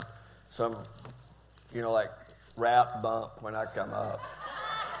some, like rap bump when I come up.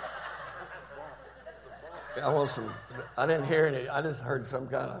 I want some. I didn't hear any. I just heard some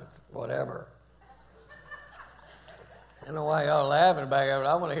kind of whatever. I don't know why y'all laughing back there, but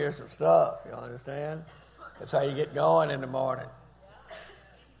I want to hear some stuff. You understand? That's how you get going in the morning.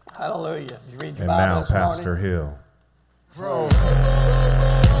 Hallelujah. Did you read your Bible this morning? Pastor Hill. Bro.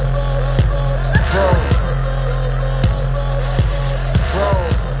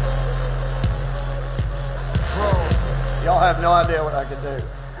 Y'all have no idea what I could do.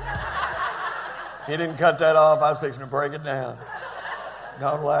 If you didn't cut that off, I was fixing to break it down.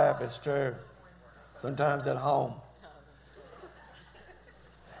 Don't laugh, it's true. Sometimes at home.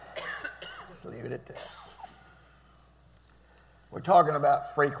 Let's leave it at that. We're talking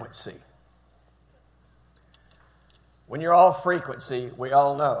about frequency. When you're off frequency, we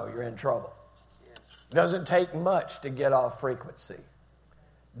all know you're in trouble. It doesn't take much to get off frequency.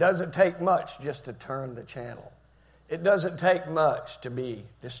 It doesn't take much just to turn the channel. It doesn't take much to be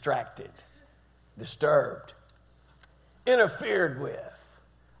distracted, disturbed, interfered with.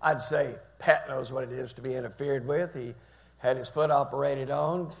 I'd say Pat knows what it is to be interfered with. He had his foot operated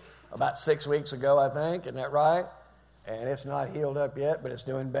on about 6 weeks ago, I think. Isn't that right? And it's not healed up yet, but it's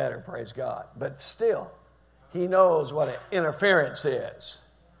doing better, praise God. But still, he knows what an interference is.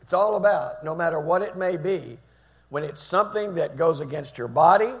 It's all about, no matter what it may be, when it's something that goes against your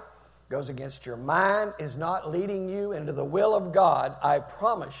body, goes against your mind, is not leading you into the will of God, I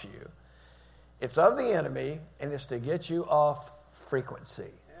promise you, it's of the enemy, and it's to get you off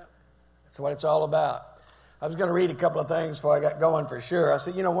frequency. That's what it's all about. I was going to read a couple of things before I got going for sure. I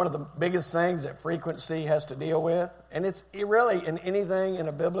said, one of the biggest things that frequency has to deal with, and it's really in anything in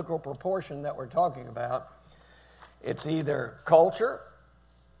a biblical proportion that we're talking about, it's either culture.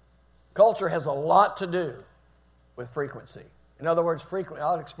 Culture has a lot to do with frequency. In other words,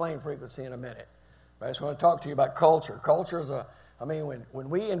 I'll explain frequency in a minute. But I just want to talk to you about culture. Culture is when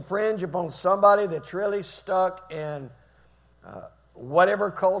we infringe upon somebody that's really stuck in whatever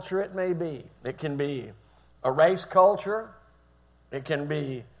culture it may be. It can be a race culture. It can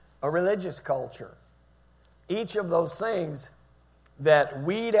be a religious culture. Each of those things that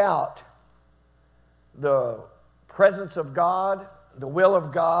weed out the presence of God, the will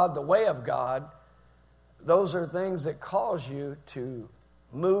of God, the way of God, those are things that cause you to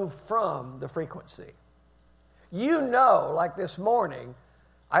move from the frequency. Like this morning,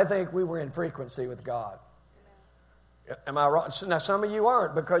 I think we were in frequency with God. Am I wrong? Now, some of you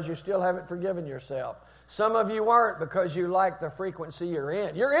aren't because you still haven't forgiven yourself. Some of you aren't because you like the frequency you're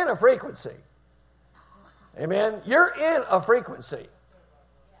in. You're in a frequency. Amen? You're in a frequency.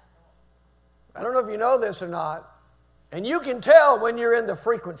 I don't know if you know this or not. And you can tell when you're in the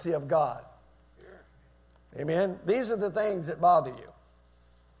frequency of God. Amen? These are the things that bother you.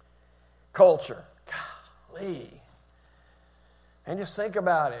 Culture. Golly. And just think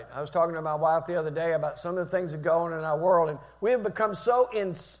about it. I was talking to my wife the other day about some of the things that go on in our world, and we have become so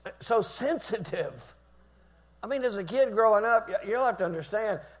sensitive. As a kid growing up, you'll have to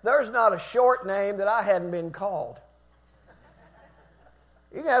understand, there's not a short name that I hadn't been called.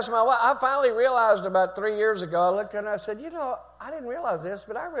 You can ask my wife. I finally realized about 3 years ago, I looked at her and I said, I didn't realize this,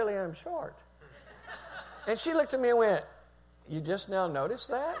 but I really am short. And she looked at me and went, you just now noticed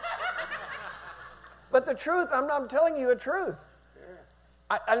that? But the truth, I'm telling you the truth.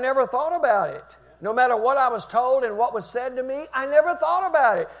 I never thought about it. No matter what I was told and what was said to me, I never thought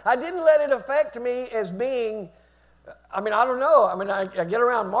about it. I didn't let it affect me as being, I don't know. I get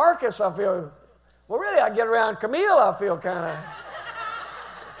around Marcus, I feel, I get around Camille, I feel kind of,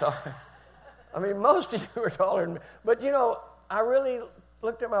 sorry. Most of you are taller than me. But, I really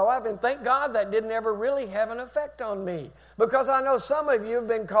looked at my wife, and thank God that didn't ever really have an effect on me. Because I know some of you have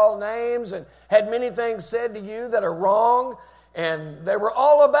been called names and had many things said to you that are wrong, and they were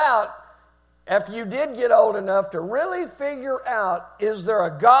all about, after you did get old enough to really figure out, is there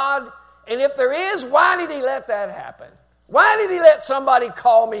a God? And if there is, why did he let that happen? Why did he let somebody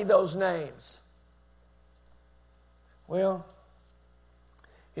call me those names? Well,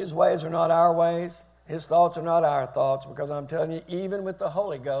 his ways are not our ways. His thoughts are not our thoughts, because I'm telling you, even with the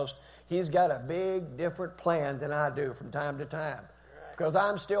Holy Ghost, he's got a big different plan than I do from time to time. Because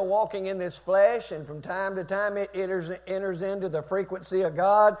I'm still walking in this flesh, and from time to time it enters into the frequency of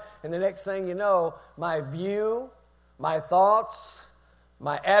God, and the next thing you know, my view, my thoughts,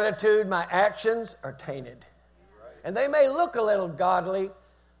 my attitude, my actions are tainted. And they may look a little godly,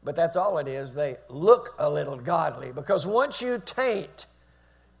 but that's all it is. They look a little godly, because once you taint,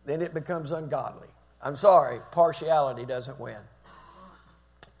 then it becomes ungodly. I'm sorry, partiality doesn't win.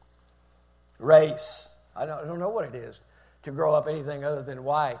 Race. I don't know what it is to grow up anything other than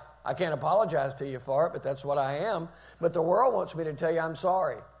white. I can't apologize to you for it, but that's what I am. But the world wants me to tell you I'm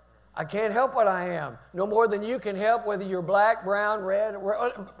sorry. I can't help what I am, no more than you can help whether you're black, brown, red,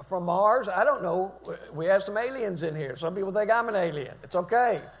 from Mars. I don't know. We have some aliens in here. Some people think I'm an alien. It's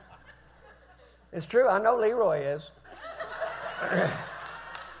okay. It's true. I know Leroy is.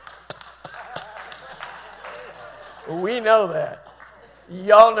 We know that.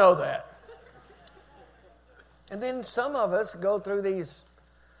 Y'all know that. And then some of us go through these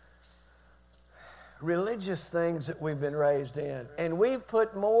religious things that we've been raised in. And we've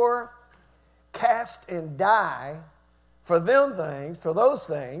put more cast and dye for those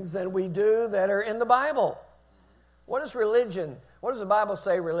things, than we do that are in the Bible. What does the Bible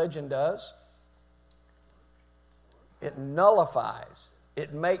say religion does? It nullifies.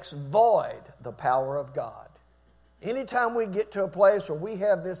 It makes void the power of God. Anytime we get to a place where we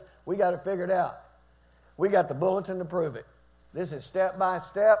have this, we got it figured out. We got the bulletin to prove it. This is step by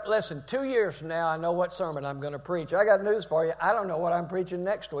step. Listen, 2 years from now, I know what sermon I'm going to preach. I got news for you. I don't know what I'm preaching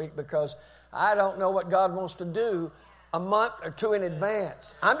next week because I don't know what God wants to do a month or two in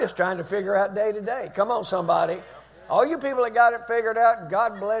advance. I'm just trying to figure out day to day. Come on, somebody. All you people that got it figured out,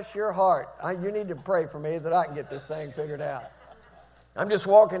 God bless your heart. You need to pray for me that I can get this thing figured out. I'm just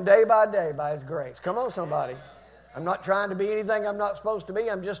walking day by day by His grace. Come on, somebody. I'm not trying to be anything I'm not supposed to be.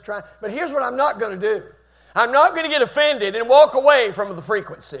 I'm just trying. But here's what I'm not going to do. I'm not going to get offended and walk away from the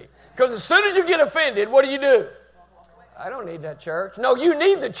frequency. Because as soon as you get offended, what do? I don't need that church. No, you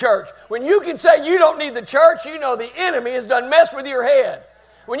need the church. When you can say you don't need the church, you know the enemy has done mess with your head.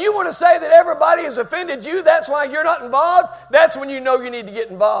 When you want to say that everybody has offended you, that's why you're not involved, that's when you know you need to get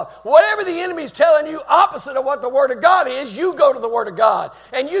involved. Whatever the enemy's telling you opposite of what the Word of God is, you go to the Word of God.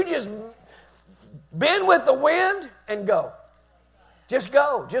 And you just bend with the wind and go. Just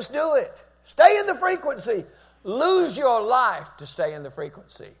go. Just do it. Stay in the frequency. Lose your life to stay in the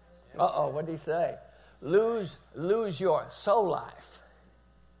frequency. What did he say? Lose your soul life.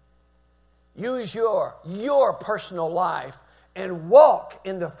 Use your personal life and walk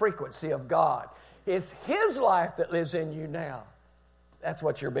in the frequency of God. It's His life that lives in you now. That's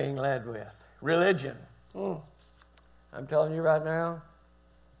what you're being led with. Religion. I'm telling you right now,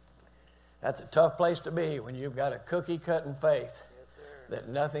 that's a tough place to be when you've got a cookie-cutting faith that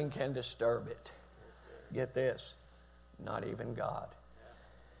nothing can disturb it. Get this, not even God.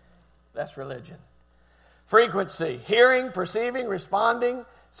 That's religion. Frequency. Hearing, perceiving, responding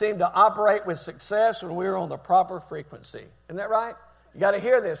seem to operate with success when we're on the proper frequency. Isn't that right? You got to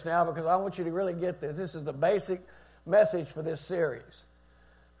hear this now because I want you to really get this. This is the basic message for this series.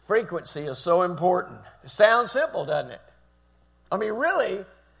 Frequency is so important. It sounds simple, doesn't it? I mean, really,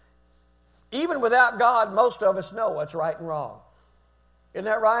 even without God, most of us know what's right and wrong. Isn't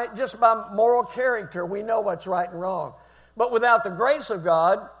that right? Just by moral character, we know what's right and wrong. But without the grace of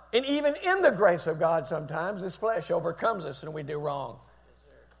God, and even in the grace of God sometimes, this flesh overcomes us and we do wrong.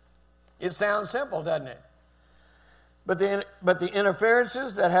 It sounds simple, doesn't it? But the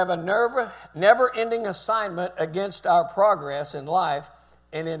interferences that have a never-ending assignment against our progress in life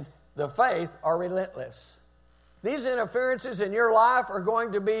and in the faith are relentless. These interferences in your life are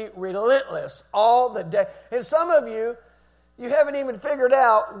going to be relentless all the day. And some of you haven't even figured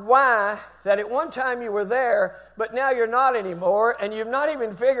out why that at one time you were there, but now you're not anymore, and you've not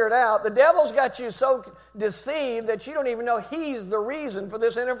even figured out. The devil's got you so deceived that you don't even know he's the reason for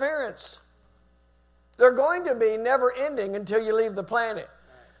this interference. They're going to be never-ending until you leave the planet.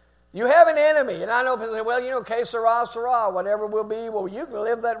 You have an enemy, and I know people say, well, que sera, sera, whatever will be. Well, you can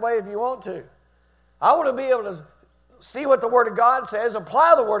live that way if you want to. I want to be able to see what the Word of God says,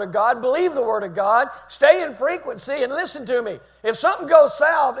 apply the Word of God, believe the Word of God, stay in frequency, and listen to me. If something goes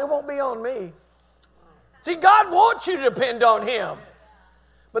south, it won't be on me. See, God wants you to depend on Him.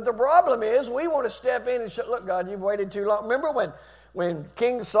 But the problem is we want to step in and say, look, God, you've waited too long. Remember when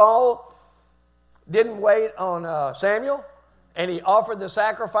King Saul didn't wait on Samuel, and he offered the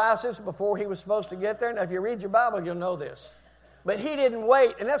sacrifices before he was supposed to get there? Now, if you read your Bible, you'll know this. But he didn't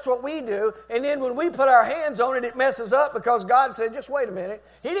wait, and that's what we do. And then when we put our hands on it, it messes up because God said, just wait a minute.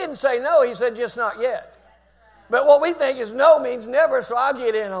 He didn't say no, He said just not yet. But what we think is no means never, so I'll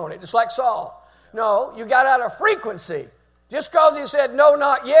get in on it. It's like Saul. No, you got out of frequency. Just because He said no,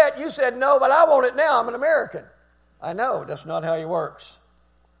 not yet, you said no, but I want it now. I'm an American. I know, that's not how He works.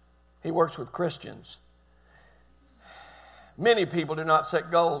 He works with Christians. Many people do not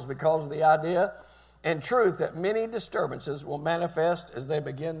set goals because of the idea and truth that many disturbances will manifest as they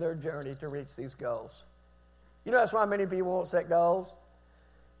begin their journey to reach these goals. You know that's why many people won't set goals?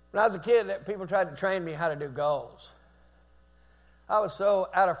 When I was a kid, people tried to train me how to do goals. I was so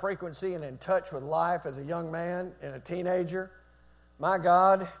out of frequency and in touch with life as a young man and a teenager. My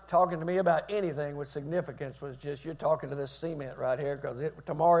God, talking to me about anything with significance was just, you're talking to this cement right here, because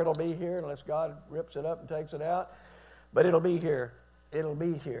tomorrow it'll be here unless God rips it up and takes it out. But it'll be here. It'll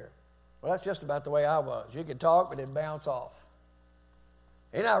be here. Well, that's just about the way I was. You could talk, but it'd bounce off.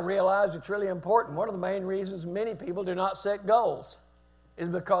 And I realize it's really important. One of the main reasons many people do not set goals is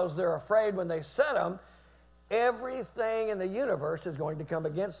because they're afraid when they set them, everything in the universe is going to come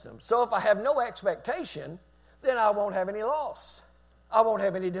against them. So if I have no expectation, then I won't have any loss. I won't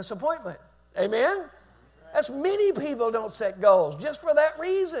have any disappointment. Amen? That's many people don't set goals just for that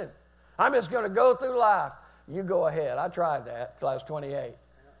reason. I'm just going to go through life. You go ahead. I tried that till I was 28.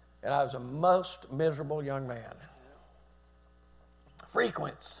 And I was a most miserable young man.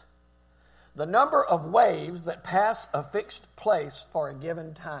 Frequency. The number of waves that pass a fixed place for a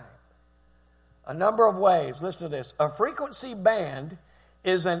given time. A number of waves. Listen to this. A frequency band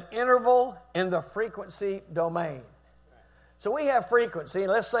is an interval in the frequency domain. So we have frequency,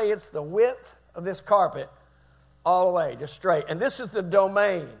 and let's say it's the width of this carpet all the way, just straight. And this is the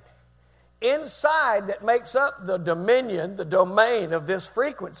domain. Inside that makes up the dominion, the domain of this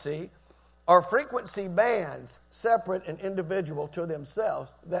frequency, are frequency bands, separate and individual to themselves,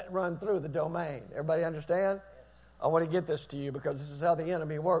 that run through the domain. Everybody understand? I want to get this to you because this is how the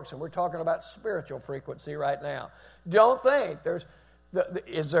enemy works, and we're talking about spiritual frequency right now. Don't think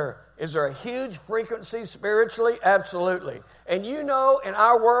is there a huge frequency spiritually? Absolutely. And you know, in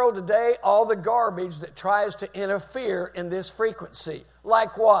our world today, all the garbage that tries to interfere in this frequency.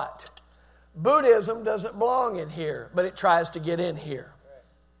 Like what? Buddhism doesn't belong in here, but it tries to get in here.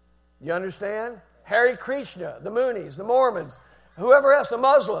 You understand? Hare Krishna, the Moonies, the Mormons, whoever else, the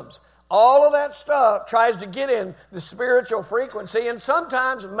Muslims, all of that stuff tries to get in the spiritual frequency and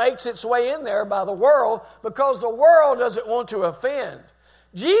sometimes makes its way in there by the world because the world doesn't want to offend.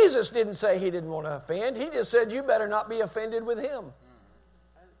 Jesus didn't say he didn't want to offend. He just said, you better not be offended with him.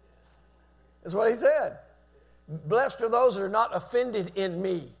 That's what he said. Blessed are those that are not offended in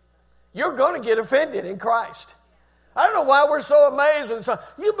me. You're going to get offended in Christ. I don't know why we're so amazed. And so,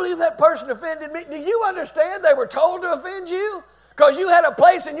 you believe that person offended me? Do you understand they were told to offend you? Because you had a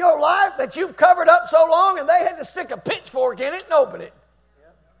place in your life that you've covered up so long and they had to stick a pitchfork in it and open it.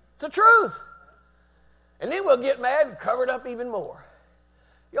 It's the truth. And then we'll get mad and cover it up even more.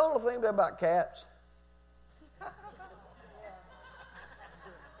 Y'all know the thing about cats?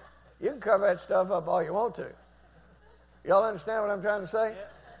 You can cover that stuff up all you want to. Y'all understand what I'm trying to say?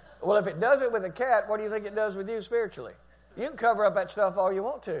 Well, if it does it with a cat, what do you think it does with you spiritually? You can cover up that stuff all you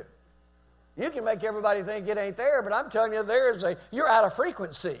want to. You can make everybody think it ain't there, but I'm telling you, you're out of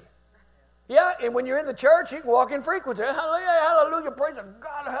frequency. Yeah, and when you're in the church, you can walk in frequency. Hallelujah, hallelujah, praise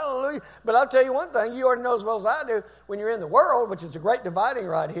God, hallelujah. But I'll tell you one thing, you already know as well as I do, when you're in the world, which is a great dividing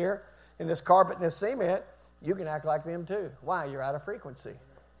right here, in this carpet and this cement, you can act like them too. Why? You're out of frequency.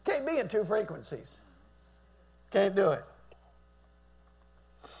 Can't be in two frequencies. Can't do it.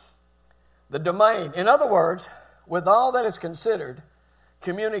 The domain. In other words, with all that is considered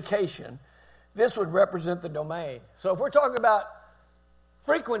communication, this would represent the domain. So if we're talking about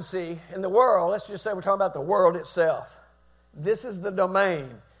frequency in the world, let's just say we're talking about the world itself. This is the domain.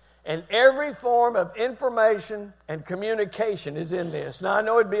 And every form of information and communication is in this. Now, I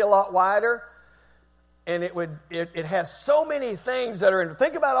know it'd be a lot wider, and it has so many things that are in it.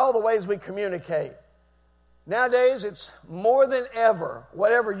 Think about all the ways we communicate. Nowadays, it's more than ever,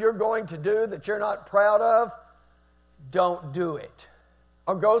 whatever you're going to do that you're not proud of, don't do it.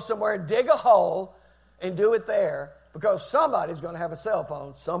 Or go somewhere and dig a hole and do it there because somebody's going to have a cell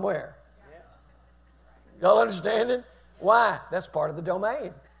phone somewhere. Y'all understanding? Why? That's part of the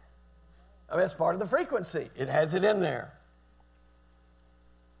domain. I mean, that's part of the frequency. It has it in there.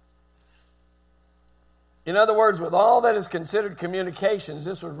 In other words, with all that is considered communications,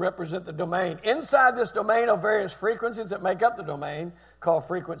 this would represent the domain. Inside this domain are various frequencies that make up the domain called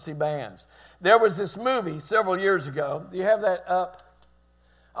frequency bands. There was this movie several years ago. Do you have that up?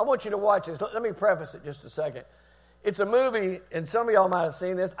 I want you to watch this. Let me preface it just a second. It's a movie, and some of y'all might have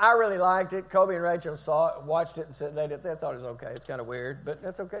seen this. I really liked it. Kobe and Rachel saw it, watched it, and said they thought it was okay. It's kind of weird, but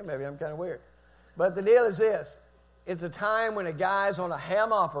that's okay. Maybe I'm kind of weird. But the deal is this. It's a time when a guy's on a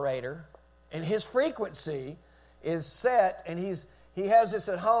ham operator, and his frequency is set, and he has this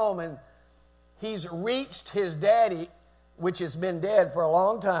at home, and he's reached his daddy, which has been dead for a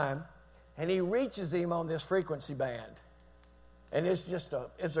long time, and he reaches him on this frequency band. And it's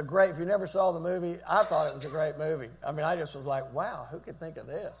a great, if you never saw the movie, I thought it was a great movie. I mean, I just was like, wow, who could think of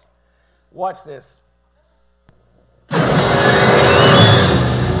this? Watch this.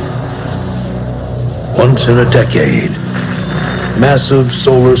 Once in a decade, massive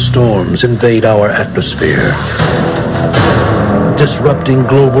solar storms invade our atmosphere, disrupting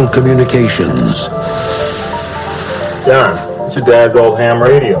global communications. John, it's your dad's old ham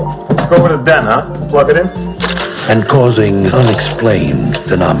radio. Let's go over to the den, huh? Plug it in. And causing unexplained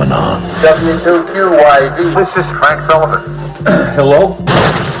phenomena. W2QYD. This is Frank Sullivan. Hello?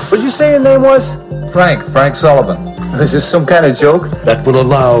 What'd you say your name was? Frank Sullivan. Is this some kind of joke? That will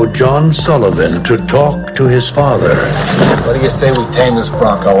allow John Sullivan to talk to his father. What do you say we tame this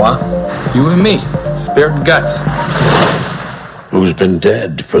bronco, huh? You and me. Spirit and guts. Who's been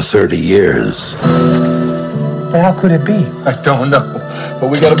dead for 30 years. How could it be? I don't know. But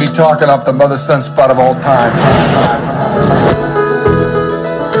we gotta be talking off the mother-son spot of all time.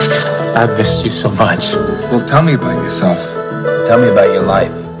 I missed you so much. Well, tell me about yourself. Tell me about your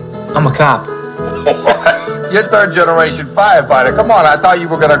life. I'm a cop. You're third-generation firefighter. Come on, I thought you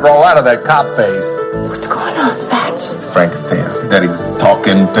were gonna grow out of that cop phase. What's going on, Satch? Frank says that he's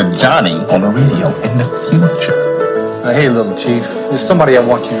talking to Johnny on the radio in the future. Hey, little chief. There's somebody I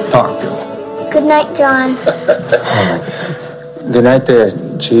want you to talk to. Good night, John. Good night there,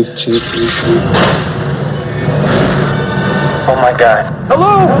 Chief. Oh my God.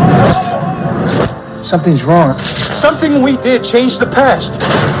 Hello? Something's wrong. Something we did changed the past.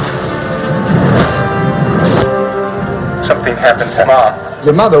 Something happened to Mom.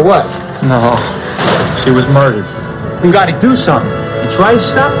 Your mother, what? No, she was murdered. We gotta do something and try to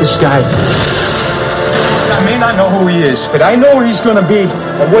stop this guy. I may not know who he is, but I know where he's gonna be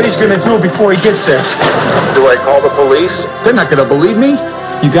and what he's gonna do before he gets there. Do I call the police? They're not gonna believe me.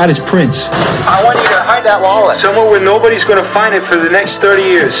 You got his prints. I want you to hide that wallet. Somewhere where nobody's gonna find it for the next 30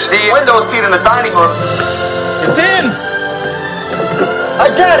 years. The window seat in the dining room. It's in! I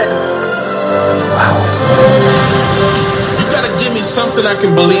got it! You gotta give me something I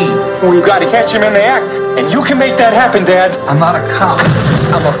can believe. We've got to catch him in the act, and you can make that happen, Dad. I'm not a cop.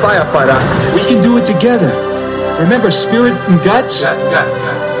 I'm a firefighter. We can do it together. Remember spirit and guts? Yes.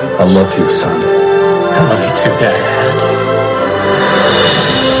 I love you, son. I love you too, Dad.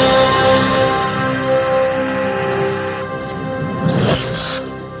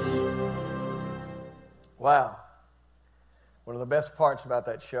 Wow. One of the best parts about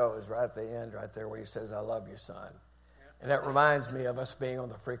that show is right at the end, right there, where he says, I love you, son. And that reminds me of us being on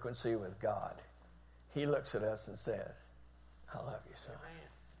the frequency with God. He looks at us and says, I love you, son.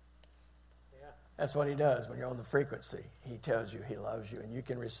 That's what he does when you're on the frequency. He tells you he loves you, and you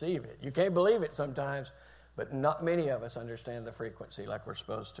can receive it. You can't believe it sometimes, but not many of us understand the frequency like we're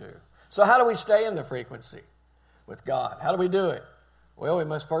supposed to. So how do we stay in the frequency with God? How do we do it? Well, we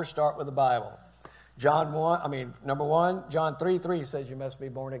must first start with the Bible. John 3:3 says you must be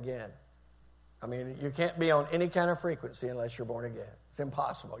born again. I mean, you can't be on any kind of frequency unless you're born again. It's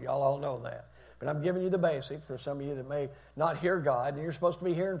impossible. Y'all all know that. But I'm giving you the basics for some of you that may not hear God, and you're supposed to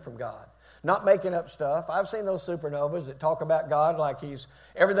be hearing from God. Not making up stuff. I've seen those supernovas that talk about God like he's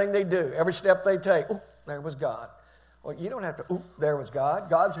everything they do, every step they take. Ooh, there was God. Well, you don't have to, ooh, there was God.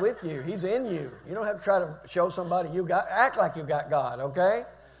 God's with you. He's in you. You don't have to try to show somebody act like you got God, okay?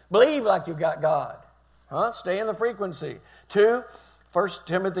 Believe like you got God. Stay in the frequency. 1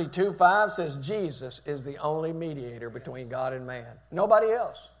 Timothy 2:5 says Jesus is the only mediator between God and man. Nobody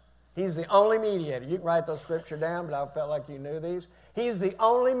else. He's the only mediator. You can write those scripture down, but I felt like you knew these. He's the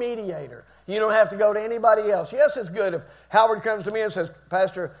only mediator. You don't have to go to anybody else. Yes, it's good if Howard comes to me and says,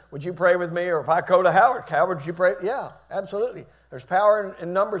 Pastor, would you pray with me? Or if I go to Howard, would you pray? Yeah, absolutely. There's power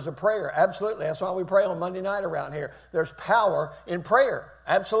in numbers of prayer. Absolutely. That's why we pray on Monday night around here. There's power in prayer.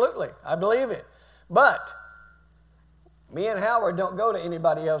 Absolutely. I believe it. But me and Howard don't go to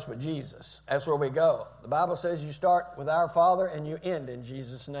anybody else but Jesus. That's where we go. The Bible says you start with our Father and you end in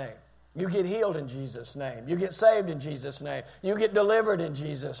Jesus' name. You get healed in Jesus' name. You get saved in Jesus' name. You get delivered in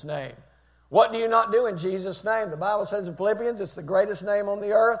Jesus' name. What do you not do in Jesus' name? The Bible says in Philippians, it's the greatest name on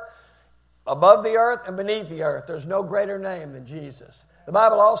the earth, above the earth and beneath the earth. There's no greater name than Jesus. The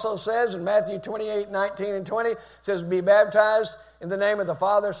Bible also says in Matthew 28:19 and 20, it says, be baptized in the name of the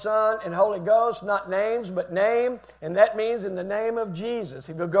Father, Son, and Holy Ghost, not names, but name, and that means in the name of Jesus.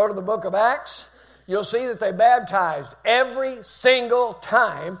 If you go to the book of Acts, you'll see that they baptized every single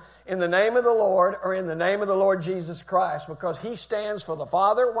time in the name of the Lord or in the name of the Lord Jesus Christ because He stands for the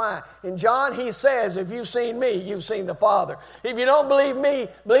Father. Why? In John, He says, if you've seen me, you've seen the Father. If you don't believe me,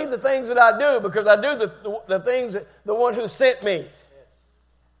 believe the things that I do because I do the things that the one who sent me.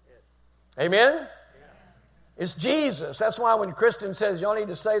 Amen? It's Jesus. That's why when Kristen says y'all need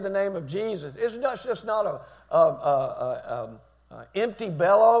to say the name of Jesus, it's just not empty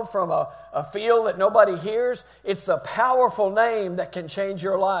bellow from a field that nobody hears. It's the powerful name that can change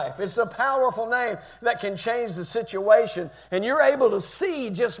your life. It's the powerful name that can change the situation. And you're able to see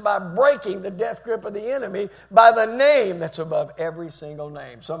just by breaking the death grip of the enemy by the name that's above every single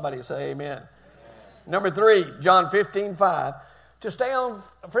name. Somebody say amen. Number 3, John 15:5. To stay on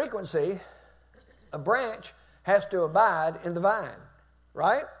frequency, a branch has to abide in the vine,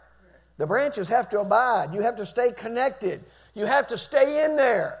 right? The branches have to abide. You have to stay connected. You have to stay in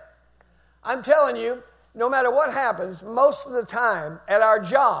there. I'm telling you, no matter what happens, most of the time at our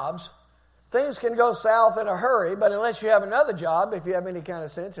jobs, things can go south in a hurry, but unless you have another job, if you have any kind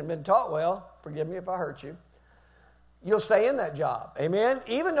of sense and been taught well, forgive me if I hurt you, you'll stay in that job. Amen?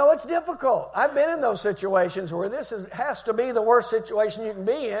 Even though it's difficult. I've been in those situations where has to be the worst situation you can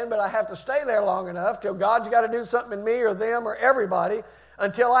be in, but I have to stay there long enough till God's got to do something in me or them or everybody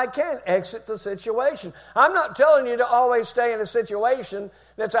until I can exit the situation. I'm not telling you to always stay in a situation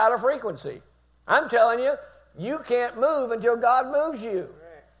that's out of frequency. I'm telling you, you can't move until God moves you.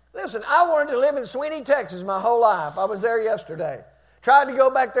 Listen, I wanted to live in Sweeney, Texas my whole life. I was there yesterday. Tried to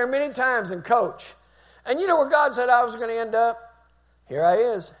go back there many times and coach. And you know where God said I was going to end up? Here I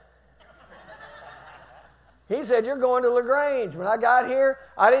is. He said, you're going to LaGrange. When I got here,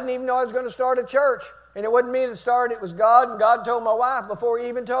 I didn't even know I was going to start a church. And it wasn't me that started, it was God. And God told my wife before He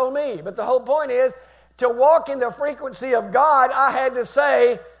even told me. But the whole point is, to walk in the frequency of God, I had to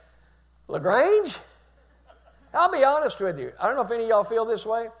say, LaGrange? I'll be honest with you. I don't know if any of y'all feel this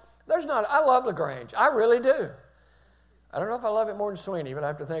way. I love LaGrange. I really do. I don't know if I love it more than Sweeney, but I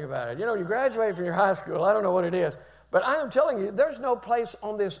have to think about it. You know, you graduate from your high school, I don't know what it is. But I am telling you, there's no place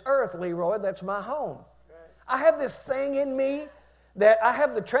on this earth, Leroy, that's my home. I have this thing in me that I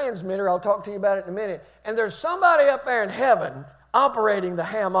have the transmitter. I'll talk to you about it in a minute. And there's somebody up there in heaven operating the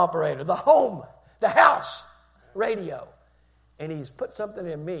ham operator, the home, the house radio. And He's put something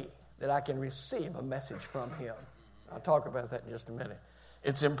in me that I can receive a message from Him. I'll talk about that in just a minute.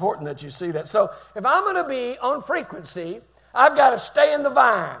 It's important that you see that. So if I'm going to be on frequency, I've got to stay in the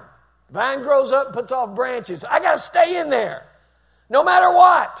vine. The vine grows up and puts off branches. I got to stay in there no matter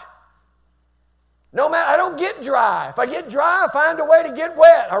what. I don't get dry. If I get dry, I find a way to get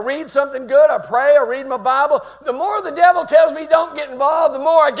wet. I read something good. I pray. I read my Bible. The more the devil tells me don't get involved, the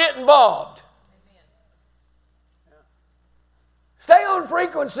more I get involved. Stay on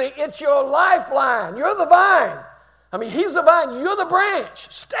frequency. It's your lifeline. You're the vine. He's the vine. You're the branch.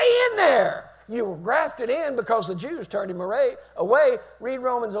 Stay in there. You were grafted in because the Jews turned Him away. Read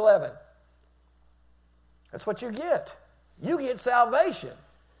Romans 11. That's what you get. You get salvation.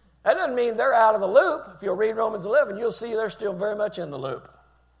 That doesn't mean they're out of the loop. If you'll read Romans 11, you'll see they're still very much in the loop.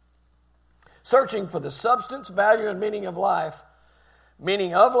 Searching for the substance, value, and meaning of life,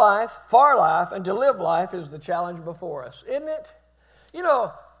 for life, and to live life is the challenge before us, isn't it? You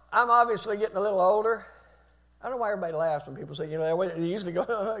know, I'm obviously getting a little older. I don't know why everybody laughs when people say, they usually go,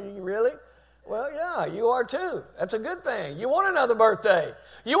 oh, you really? Well, yeah, you are too. That's a good thing. You want another birthday.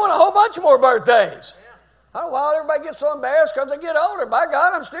 You want a whole bunch more birthdays. I don't know why everybody gets so embarrassed because they get older. By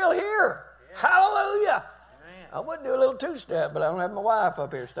God, I'm still here. Yeah. Hallelujah. Amen. I would do a little two-step, but I don't have my wife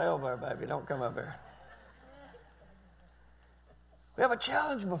up here. Stay over there, baby. Don't come up here. We have a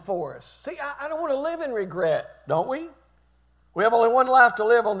challenge before us. See, I don't want to live in regret, don't we? We have only one life to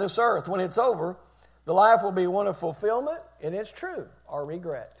live on this earth. When it's over, the life will be one of fulfillment, and it's true, or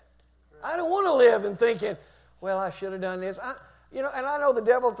regret. I don't want to live in thinking, well, I should have done this. And I know the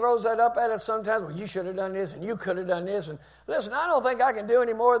devil throws that up at us sometimes. Well, you should have done this, and you could have done this. And listen, I don't think I can do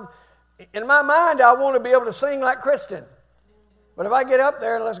any more. In my mind, I want to be able to sing like Kristen. But if I get up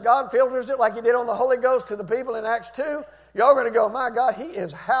there, unless God filters it like He did on the Holy Ghost to the people in Acts 2, y'all are going to go, my God, he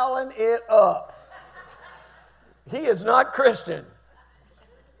is howling it up. He is not Kristen.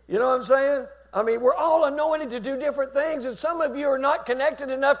 You know what I'm saying? We're all anointed to do different things, and some of you are not connected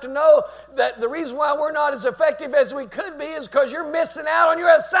enough to know that the reason why we're not as effective as we could be is because you're missing out on your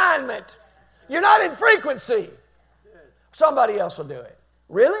assignment. You're not in frequency. Somebody else will do it.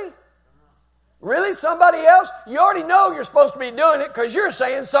 Really? Really? Somebody else? You already know you're supposed to be doing it because you're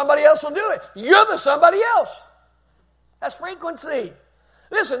saying somebody else will do it. You're the somebody else. That's frequency.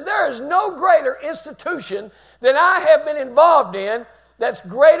 Listen, there is no greater institution than I have been involved in that's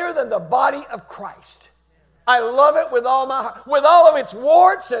greater than the body of Christ. I love it with all my heart. With all of its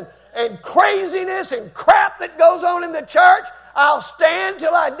warts and craziness and crap that goes on in the church, I'll stand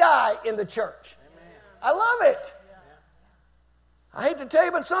till I die in the church. Amen. I love it. I hate to tell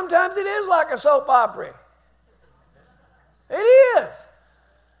you, but sometimes it is like a soap opera. It is.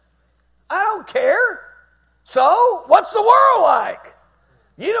 I don't care. So, what's the world like?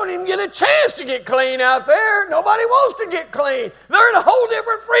 You don't even get a chance to get clean out there. Nobody wants to get clean. They're in a whole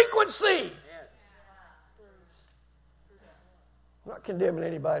different frequency. I'm not condemning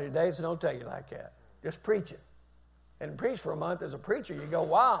anybody today, so don't take it like that. Just preach it. And preach for a month as a preacher, you go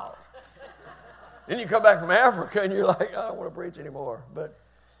wild. Then you come back from Africa and you're like, I don't want to preach anymore. But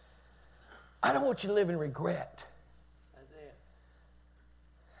I don't want you to live in regret.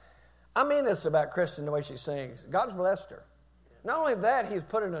 I mean this about Kristen, the way she sings. God's blessed her. Not only that, He's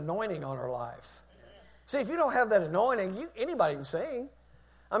put an anointing on her life. See, if you don't have that anointing, anybody can sing.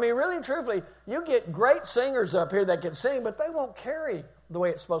 I mean, really and truthfully, you get great singers up here that can sing, but they won't carry the way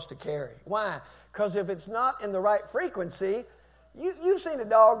it's supposed to carry. Why? Because if it's not in the right frequency, you've seen a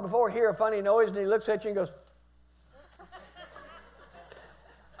dog before hear a funny noise and he looks at you and goes,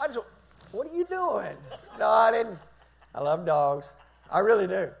 what are you doing? No, I didn't. I love dogs. I really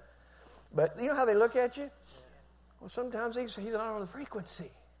do. But you know how they look at you? Well, sometimes he's not on the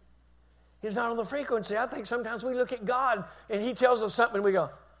frequency. He's not on the frequency. I think sometimes we look at God and He tells us something and we go,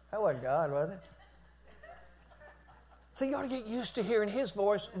 that wasn't God, was it? So you ought to get used to hearing His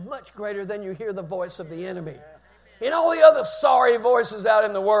voice much greater than you hear the voice of the enemy. And all the other sorry voices out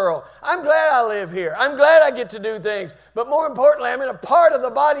in the world. I'm glad I live here. I'm glad I get to do things. But more importantly, I'm in a part of the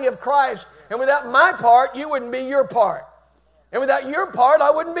body of Christ. And without my part, you wouldn't be your part. And without your part,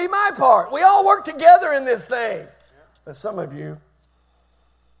 I wouldn't be my part. We all work together in this thing. But some of you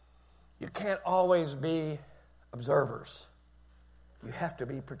can't always be observers. You have to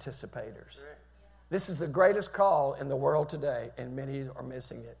be participators. This is the greatest call in the world today, and many are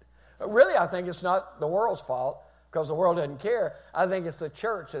missing it. But really, I think it's not the world's fault, because the world doesn't care. I think it's the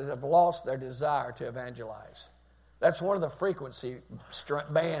church that have lost their desire to evangelize. That's one of the frequency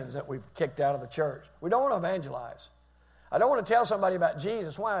bands that we've kicked out of the church. We don't want to evangelize. I don't want to tell somebody about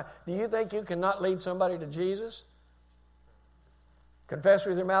Jesus. Why? Do you think you cannot lead somebody to Jesus? Confess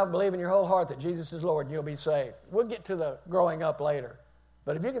with your mouth, believe in your whole heart that Jesus is Lord, and you'll be saved. We'll get to the growing up later.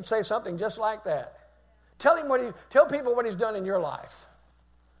 But if you can say something just like that, tell people what He's done in your life.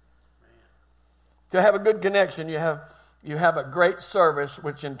 To have a good connection, you have a great service,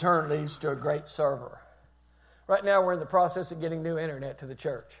 which in turn leads to a great server. Right now, we're in the process of getting new internet to the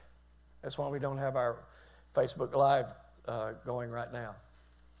church. That's why we don't have our Facebook Live going right now.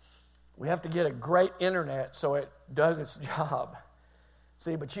 We have to get a great internet so it does its job.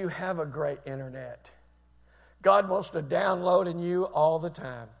 See, but you have a great internet. God wants to download in you all the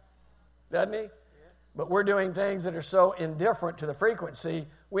time, doesn't He? But we're doing things that are so indifferent to the frequency,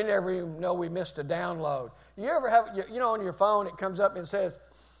 we never even know we missed a download. You ever have, on your phone, it comes up and says,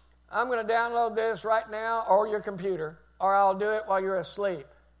 I'm going to download this right now, or your computer, or I'll do it while you're asleep.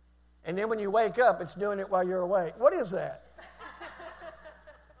 And then when you wake up, it's doing it while you're awake. What is that?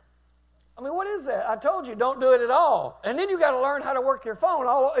 I mean, what is that? I told you, don't do it at all. And then you got to learn how to work your phone.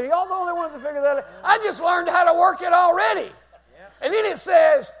 Are y'all the only ones to figure that out? I just learned how to work it already. And then it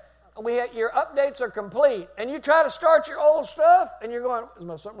says, your updates are complete. And you try to start your old stuff, and you're going, is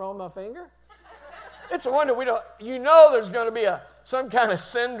there something wrong with my finger? It's a wonder there's going to be some kind of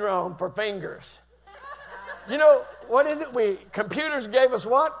syndrome for fingers. What is it? Computers gave us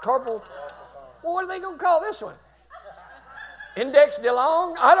what? Well, what are they going to call this one? Index de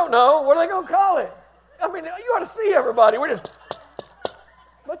long? I don't know. What are they going to call it? I mean, you ought to see everybody. We're just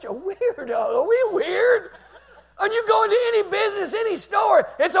a bunch of weirdos. Are we weird? And you go into any business, any store,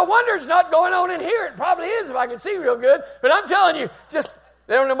 it's a wonder it's not going on in here. It probably is if I can see real good. But I'm telling you,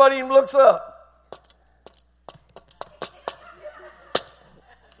 nobody even looks up.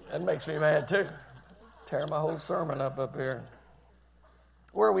 That makes me mad too. Tear my whole sermon up here.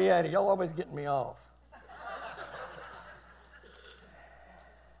 Where are we at? Y'all always getting me off.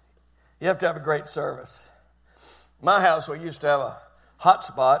 You have to have a great service. My house, we used to have a hot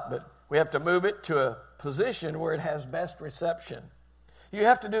spot, but we have to move it to a position where it has best reception. You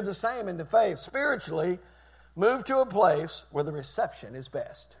have to do the same in the faith. Spiritually, move to a place where the reception is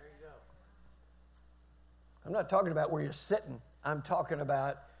best. There you go. I'm not talking about where you're sitting. I'm talking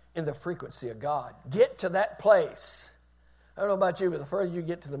about in the frequency of God. Get to that place. I don't know about you, but the further you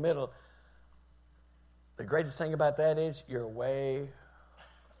get to the middle, the greatest thing about that is you're way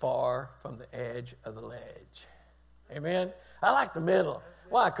far from the edge of the ledge. Amen? I like the middle.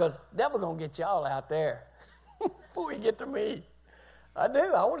 Why? Because the devil's going to get you all out there before you get to me. I do.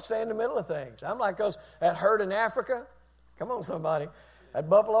 I want to stay in the middle of things. I'm like that herd in Africa. Come on, somebody. That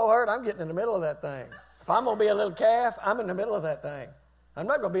buffalo herd, I'm getting in the middle of that thing. If I'm going to be a little calf, I'm in the middle of that thing. I'm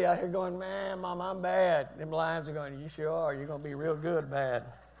not going to be out here going, man, Mom, I'm bad. Them lions are going, you sure are. You're going to be real good bad.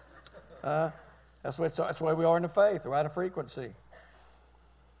 That's the way we are in the faith, right? A frequency.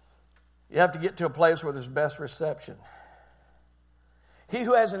 You have to get to a place where there's best reception. He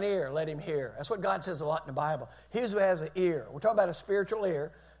who has an ear, let him hear. That's what God says a lot in the Bible. He who has an ear. We're talking about a spiritual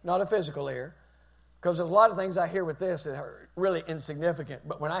ear, not a physical ear. Because there's a lot of things I hear with this that are really insignificant.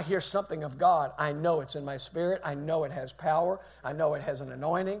 But when I hear something of God, I know it's in my spirit. I know it has power. I know it has an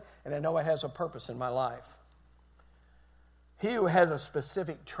anointing. And I know it has a purpose in my life. He who has a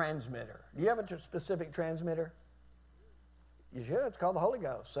specific transmitter. Do you have a specific transmitter? You should. It's called the Holy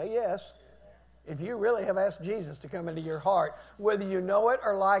Ghost. Say yes. If you really have asked Jesus to come into your heart, whether you know it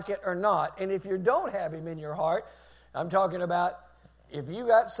or like it or not. And if you don't have him in your heart, I'm talking about if you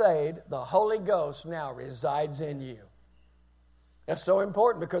got saved, the Holy Ghost now resides in you. That's so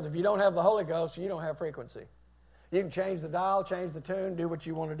important because if you don't have the Holy Ghost, you don't have frequency. You can change the dial, change the tune, do what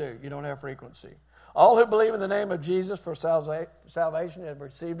you want to do. You don't have frequency. All who believe in the name of Jesus for salvation have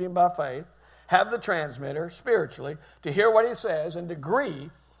received him by faith, have the transmitter spiritually to hear what he says and to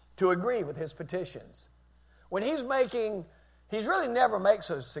agree with his petitions. When he's really never makes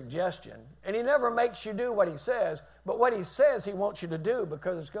a suggestion, and he never makes you do what he says, but what he says he wants you to do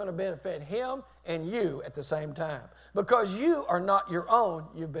because it's going to benefit him and you at the same time. Because you are not your own,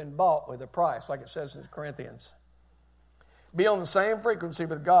 you've been bought with a price, like it says in Corinthians. Be on the same frequency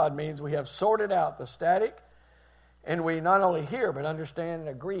with God means we have sorted out the static, and we not only hear, but understand and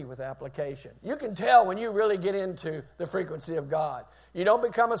agree with application. You can tell when you really get into the frequency of God. You don't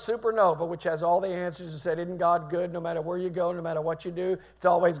become a supernova, which has all the answers and said, isn't God good no matter where you go, no matter what you do? It's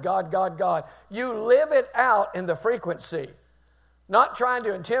always God, God, God. You live it out in the frequency. Not trying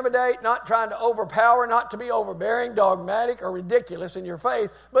to intimidate, not trying to overpower, not to be overbearing, dogmatic, or ridiculous in your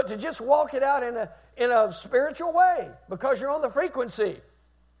faith, but to just walk it out in a spiritual way because you're on the frequency.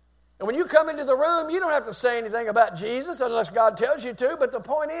 And when you come into the room, you don't have to say anything about Jesus unless God tells you to, but the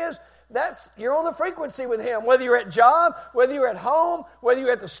point is, you're on the frequency with him. Whether you're at job, whether you're at home, whether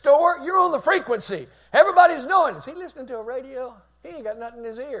you're at the store, you're on the frequency. Everybody's knowing. Is he listening to a radio? He ain't got nothing in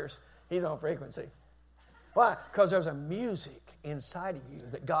his ears. He's on frequency. Why? Because there's a music inside of you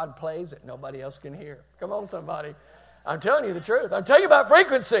that God plays that nobody else can hear. Come on, somebody. I'm telling you the truth. I'm telling you about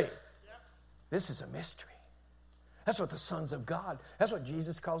frequency. This is a mystery. That's what the sons of God, that's what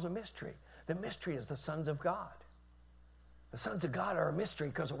Jesus calls a mystery. The mystery is the sons of God. The sons of God are a mystery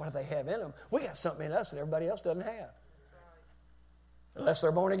because of what they have in them. We got something in us that everybody else doesn't have. Unless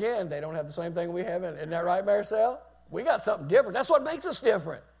they're born again, they don't have the same thing we have in. Isn't that right, Marcel? We got something different. That's what makes us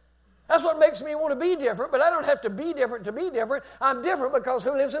different. That's what makes me want to be different, but I don't have to be different to be different. I'm different because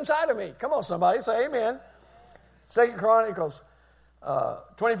who lives inside of me? Come on, somebody, say amen. 2 Chronicles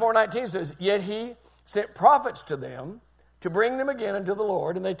 24:19 says, yet he sent prophets to them to bring them again unto the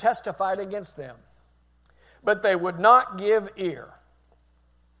Lord, and they testified against them. But they would not give ear.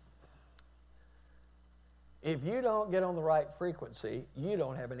 If you don't get on the right frequency, you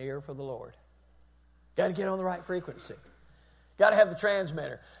don't have an ear for the Lord. Got to get on the right frequency. Got to have the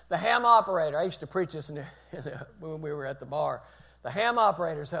transmitter. The ham operator, I used to preach this when we were at the bar. The ham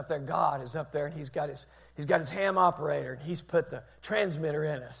operator's up there. God is up there, and he's got his ham operator, and he's put the transmitter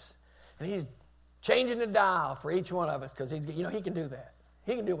in us. And he's changing the dial for each one of us because he can do that.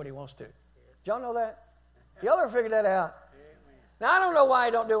 He can do what he wants to. Did y'all know that? Y'all ever figured that out? Now, I don't know why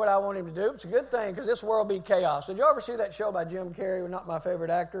he don't do what I want him to do. It's a good thing because this world be chaos. Did you ever see that show by Jim Carrey? Not my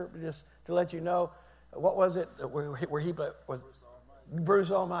favorite actor, but just to let you know. What was it where he was?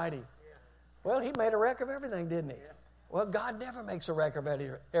 Bruce Almighty. Well, he made a wreck of everything, didn't he? Well, God never makes a wreck of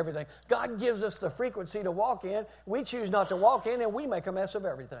everything. God gives us the frequency to walk in. We choose not to walk in, and we make a mess of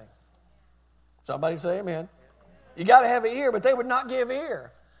everything. Somebody say amen. You got to have an ear, but they would not give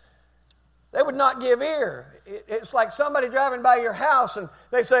ear. They would not give ear. It's like somebody driving by your house and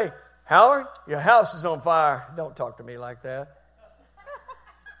they say, Howard, your house is on fire. Don't talk to me like that.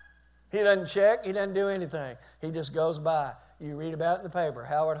 He doesn't check. He doesn't do anything. He just goes by. You read about it in the paper.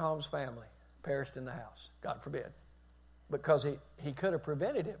 Howard Holmes' family perished in the house. God forbid. Because he could have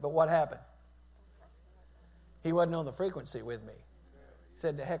prevented it. But what happened? He wasn't on the frequency with me. He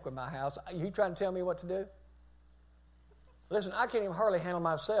said, to heck with my house. You trying to tell me what to do? Listen, I can't even hardly handle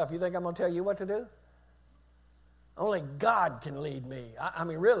myself. You think I'm going to tell you what to do? Only God can lead me. I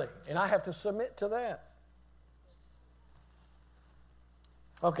mean, really. And I have to submit to that.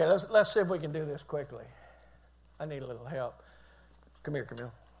 Okay, let's see if we can do this quickly. I need a little help. Come here,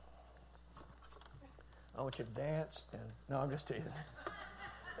 Camille. I want you to dance. No, I'm just teasing.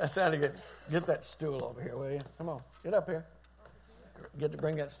 That sounded good. Get that stool over here, will you? Come on, get up here.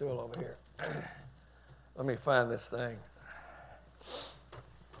 Bring that stool over here. Let me find this thing.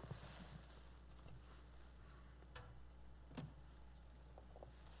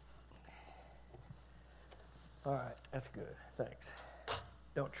 All right, that's good. Thanks.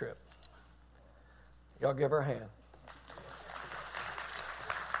 Don't trip. Y'all give her a hand.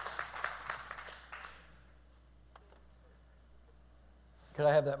 Could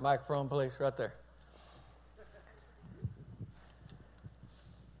I have that microphone, please, right there?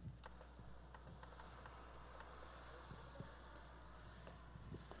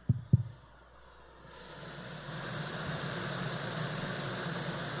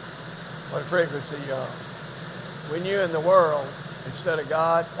 What frequency you on? When you're in the world instead of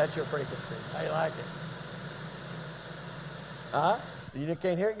God, that's your frequency. How you like it? Huh? You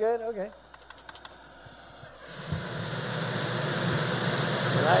can't hear it good? Okay.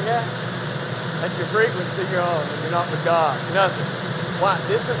 You like that? That's your frequency you're on when you're not with God. Nothing. Why?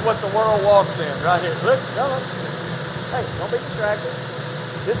 This is what the world walks in right here. Look, no. Hey, don't be distracted.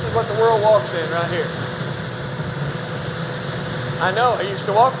 This is what the world walks in right here. I know. I used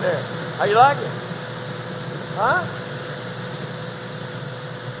to walk there. How you like it? Huh?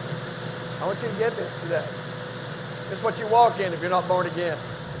 I want you to get this today. This is what you walk in if you're not born again.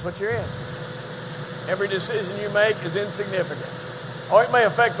 It's what you're in. Every decision you make is insignificant. Oh, it may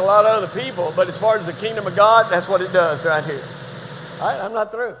affect a lot of other people, but as far as the kingdom of God, that's what it does right here. All right, I'm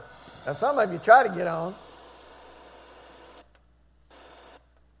not through. Now, some of you try to get on.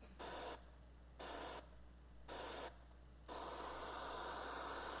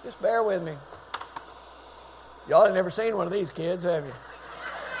 Just bear with me. Y'all have never seen one of these kids, have you?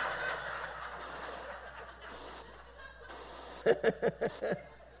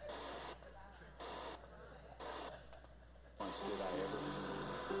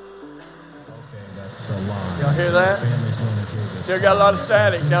 Y'all hear that? Still got a lot of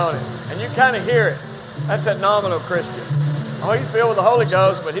static, don't it? And you kind of hear it. That's that nominal Christian. Oh, he's filled with the Holy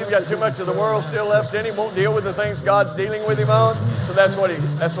Ghost, but he's got too much of the world still left in him. Won't deal with the things God's dealing with him on. So that's what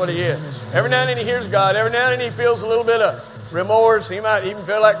he is. Every now and then he hears God. Every now and then he feels a little bit of remorse. He might even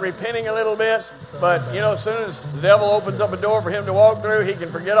feel like repenting a little bit. But, as soon as the devil opens up a door for him to walk through, he can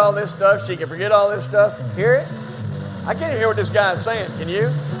forget all this stuff. She can forget all this stuff. Hear it? I can't even hear what this guy is saying. Can you?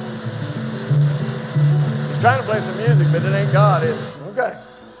 He's trying to play some music, but it ain't God, is it? Okay.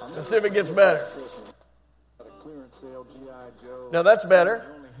 Let's see if it gets better. No, that's better.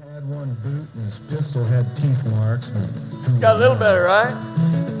 He only had one boot and his pistol had teeth marks. It's got a little better, right?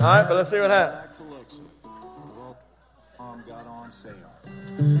 All right, but let's see what happens.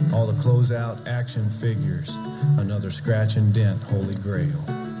 All the closeout action figures. Another scratch and dent, Holy Grail.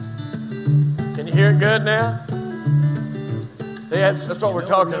 Can you hear it good now? See, that's what we're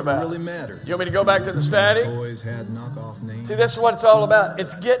talking about. Really mattered. You want me to go back to the static? Boys had knockoff names. See, this is what it's all about.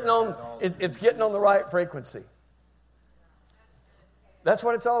 It's getting on the right frequency. That's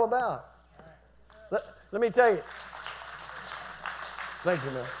what it's all about. Let me tell you. Thank you,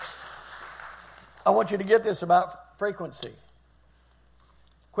 man. I want you to get this about frequency.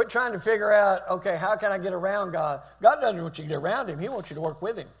 Quit trying to figure out, okay, how can I get around God? God doesn't want you to get around Him. He wants you to work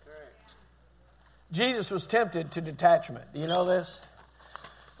with Him. Jesus was tempted to detachment. Do you know this?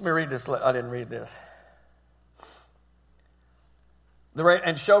 Let me read this. I didn't read this.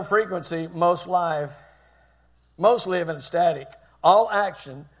 And show frequency, most live. Most live in static. All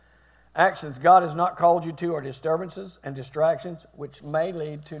actions God has not called you to are disturbances and distractions which may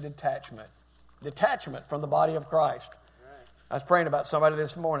lead to detachment. Detachment from the body of Christ. I was praying about somebody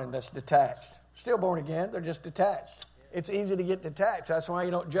this morning that's detached. Still born again, they're just detached. It's easy to get detached. That's why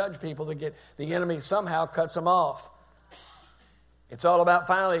you don't judge people that get the enemy somehow cuts them off. It's all about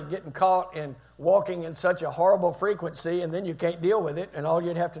finally getting caught in walking in such a horrible frequency, and then you can't deal with it, and all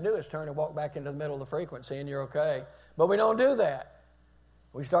you'd have to do is turn and walk back into the middle of the frequency, and you're okay. But we don't do that.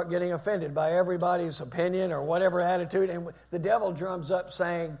 We start getting offended by everybody's opinion or whatever attitude, and the devil drums up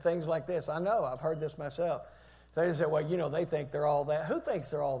saying things like this. I know, I've heard this myself. So they say, well, they think they're all that. Who thinks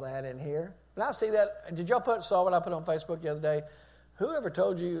they're all that in here? And I see that. Did y'all saw what I put on Facebook the other day? Whoever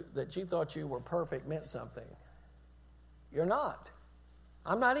told you that you thought you were perfect meant something. You're not.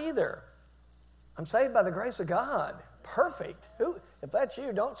 I'm not either. I'm saved by the grace of God. Perfect. If that's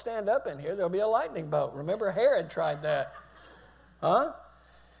you, don't stand up in here. There'll be a lightning bolt. Remember, Herod tried that. Huh?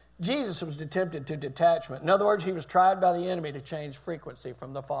 Jesus was tempted to detachment. In other words, he was tried by the enemy to change frequency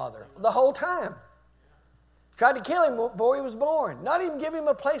from the Father. The whole time. Tried to kill him before he was born. Not even give him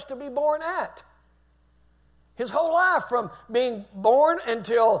a place to be born at. His whole life from being born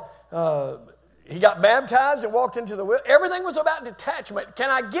until he got baptized and walked into the wilderness. Everything was about detachment.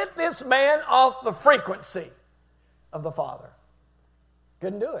 Can I get this man off the frequency of the Father?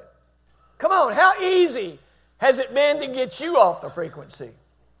 Couldn't do it. Come on, how easy has it been to get you off the frequency?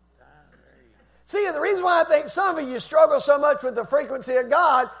 See, the reason why I think some of you struggle so much with the frequency of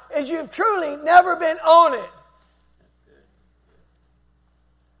God is you've truly never been on it.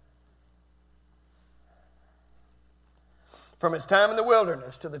 From his time in the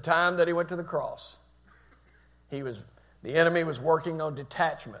wilderness to the time that he went to the cross, he was The enemy was working on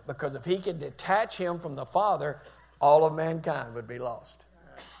detachment, because if he could detach him from the Father, all of mankind would be lost.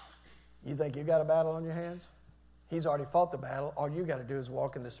 You think you got a battle on your hands? He's already fought the battle. All you got to do is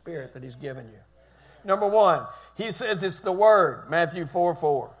walk in the Spirit that he's given you. Number one, he says it's the Word, Matthew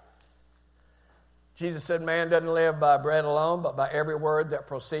 4:4. Jesus said, man doesn't live by bread alone, but by every word that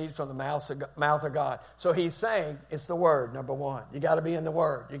proceeds from the mouth of God. So he's saying it's the Word, number one. You got to be in the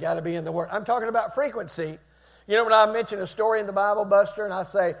Word. You got to be in the Word. I'm talking about frequency. You know, when I mention a story in the Bible, Buster, and I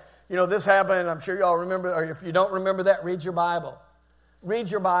say, you know, this happened, I'm sure you all remember, or if you don't remember that, read your Bible. Read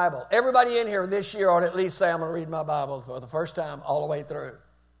your Bible. Everybody in here this year ought to at least say, I'm going to read my Bible for the first time all the way through.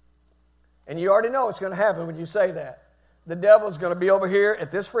 And you already know what's going to happen when you say that. The devil's going to be over here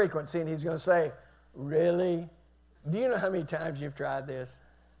at this frequency, and he's going to say, really? Do you know how many times you've tried this?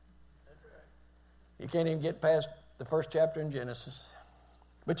 You can't even get past the first chapter in Genesis.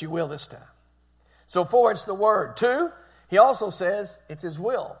 But you will this time. So 4, it's the Word. 2, he also says it's his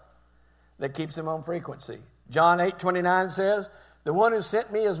will that keeps him on frequency. John 8:29 says, the one who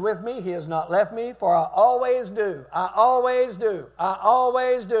sent me is with me. He has not left me, for I always do. I always do. I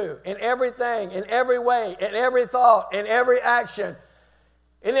always do. In everything, in every way, in every thought, in every action,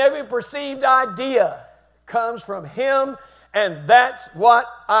 in every perceived idea comes from him, and that's what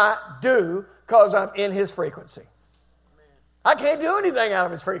I do because I'm in his frequency. I can't do anything out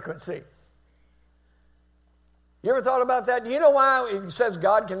of his frequency. You ever thought about that? Do you know why he says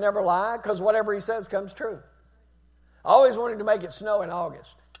God can never lie? Because whatever he says comes true. I always wanted to make it snow in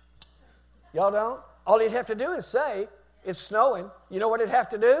August. Y'all don't? All he'd have to do is say, it's snowing. You know what he'd have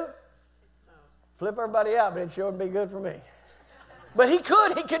to do? Flip everybody out, but it sure would be good for me. But he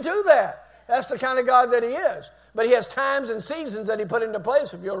could do that. That's the kind of God that he is. But he has times and seasons that he put into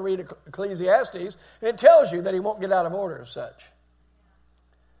place, if you'll read Ecclesiastes, and it tells you that he won't get out of order as such.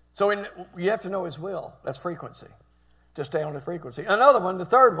 So you have to know his will. That's frequency, to stay on the frequency. Another one, the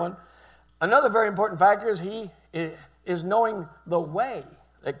third one, another very important factor is he is knowing the way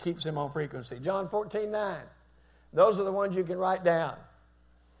that keeps him on frequency. John 14:9. Those are the ones you can write down.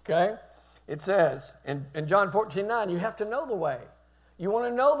 Okay? It says in John 14:9, you have to know the way. You want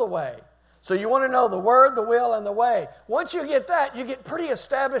to know the way. So you want to know the Word, the will, and the way. Once you get that, you get pretty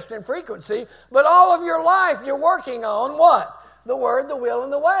established in frequency, but all of your life you're working on what? The Word, the will,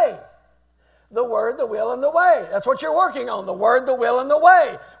 and the way. The Word, the will, and the way. That's what you're working on, the Word, the will, and the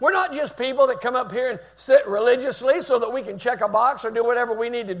way. We're not just people that come up here and sit religiously so that we can check a box or do whatever we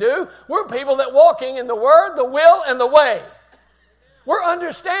need to do. We're people that walking in the Word, the will, and the way. We're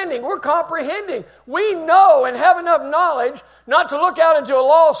understanding, we're comprehending. We know and have enough knowledge not to look out into a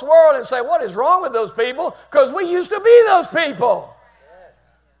lost world and say, what is wrong with those people? Because we used to be those people.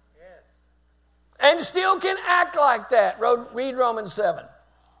 And still can act like that. Read Romans 7.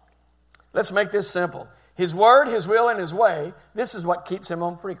 Let's make this simple. His Word, His will, and His way, this is what keeps him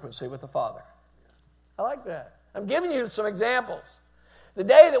on frequency with the Father. I like that. I'm giving you some examples. The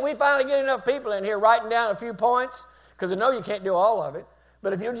day that we finally get enough people in here writing down a few points, because I know you can't do all of it,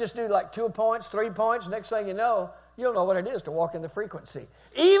 but if you just do like 2 points, 3 points, next thing you know, you'll know what it is to walk in the frequency.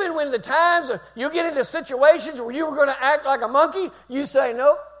 Even when the times you get into situations where you were going to act like a monkey, you say,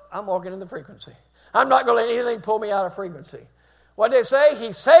 nope, I'm walking in the frequency. I'm not going to let anything pull me out of frequency. What they say,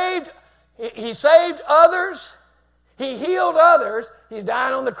 He saved others, He healed others, He's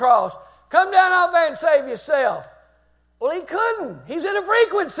dying on the cross. Come down off there and save yourself. Well, He couldn't. He's in a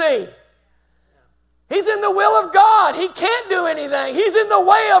frequency. He's in the will of God. He can't do anything. He's in the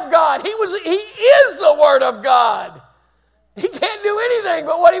way of God. He is the Word of God. He can't do anything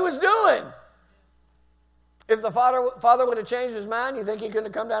but what He was doing. If the Father would have changed His mind, you think He couldn't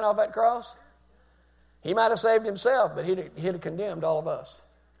have come down off that cross? He might have saved Himself, but He'd have condemned all of us.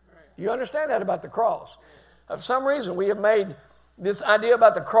 You understand that about the cross? For some reason, we have made this idea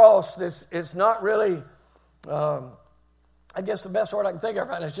about the cross, it's not really, I guess the best word I can think of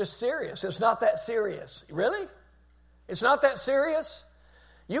right now is just serious. It's not that serious. Really? It's not that serious?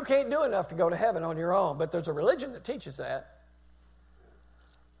 You can't do enough to go to heaven on your own, but there's a religion that teaches that.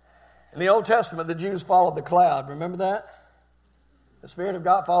 In the Old Testament, the Jews followed the cloud. Remember that? The Spirit of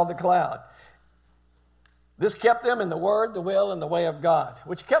God followed the cloud. This kept them in the Word, the will, and the way of God,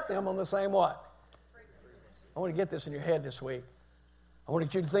 which kept them on the same what? I want to get this in your head this week. I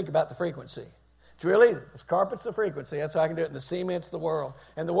want you to think about the frequency. It's really, this carpet's the frequency. That's how I can do it. And the cement's the world.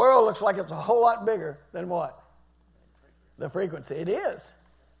 And the world looks like it's a whole lot bigger than what? The frequency. It is.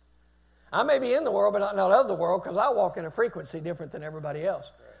 I may be in the world, but not of the world, because I walk in a frequency different than everybody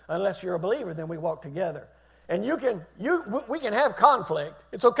else. Unless you're a believer, then we walk together. And we can have conflict.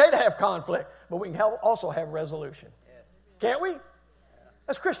 It's okay to have conflict, but we can also have resolution. Can't we?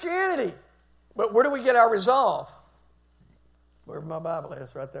 That's Christianity. But where do we get our resolve? Wherever my Bible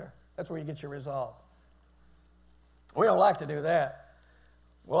is, right there. That's where you get your resolve. We don't like to do that.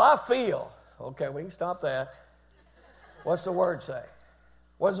 Well, I feel. Okay, we can stop that. What's the Word say?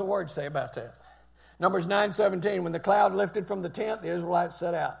 What does the Word say about that? Numbers 9:17, when the cloud lifted from the tent, the Israelites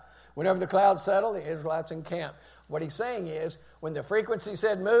set out. Whenever the cloud settled, the Israelites encamped. What he's saying is, when the frequency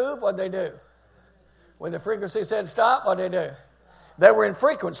said move, what'd they do? When the frequency said stop, what'd they do? They were in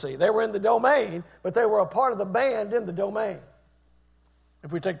frequency. They were in the domain, but they were a part of the band in the domain.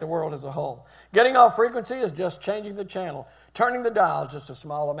 If we take the world as a whole. Getting off frequency is just changing the channel. Turning the dial just a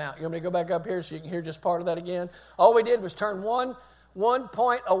small amount. You want me to go back up here so you can hear just part of that again? All we did was turn one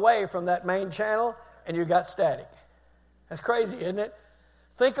point away from that main channel, and you got static. That's crazy, isn't it?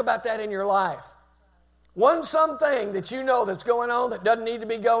 Think about that in your life. One something that you know that's going on that doesn't need to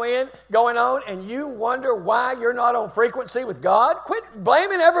be going on, and you wonder why you're not on frequency with God. Quit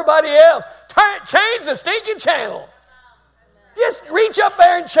blaming everybody else. Change the stinking channel. Just reach up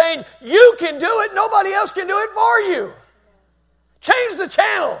there and change. You can do it. Nobody else can do it for you. Change the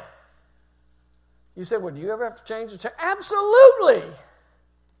channel. You said, well, do you ever have to change the channel? Absolutely.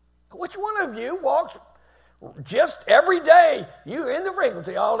 Which one of you walks just every day? You're in the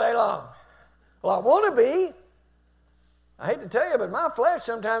frequency all day long. Well, I want to be. I hate to tell you, but my flesh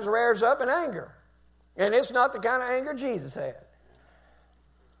sometimes rears up in anger. And it's not the kind of anger Jesus had.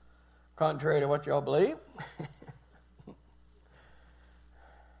 Contrary to what y'all believe.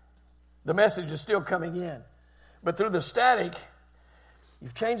 The message is still coming in. But through the static,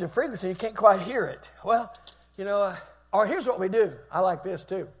 you've changed the frequency, you can't quite hear it. Well, or here's what we do. I like this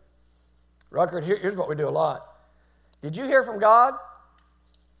too. Ruckert, here's what we do a lot. Did you hear from God?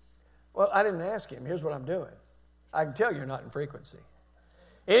 Well, I didn't ask him. Here's what I'm doing. I can tell you're not in frequency.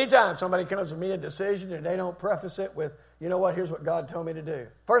 Anytime somebody comes with me a decision and they don't preface it with, you know what, here's what God told me to do.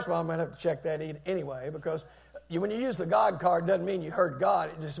 First of all, I'm going to have to check that anyway, because when you use the God card, it doesn't mean you heard God.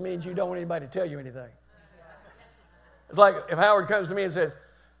 It just means you don't want anybody to tell you anything. It's like if Howard comes to me and says,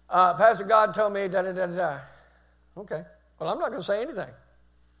 Pastor, God told me da-da-da-da-da. Okay. Well, I'm not going to say anything.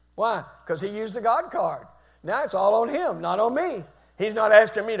 Why? Because he used the God card. Now it's all on him, not on me. He's not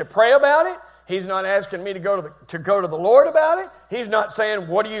asking me to pray about it. He's not asking me to go to the Lord about it. He's not saying,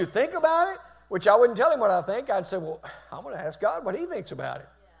 what do you think about it? Which I wouldn't tell him what I think. I'd say, well, I'm going to ask God what he thinks about it.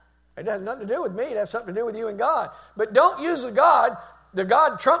 It has nothing to do with me. It has something to do with you and God. But don't use the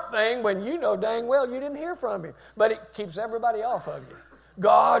God Trump thing when you know dang well you didn't hear from him. But it keeps everybody off of you.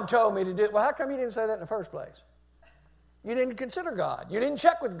 God told me to do it. Well, how come you didn't say that in the first place? You didn't consider God. You didn't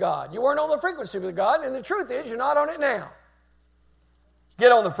check with God. You weren't on the frequency with God. And the truth is, you're not on it now.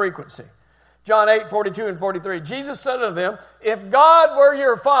 Get on the frequency. John 8:42 and 43. Jesus said unto them, if God were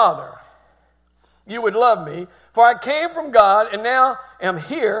your Father, you would love me, for I came from God and now am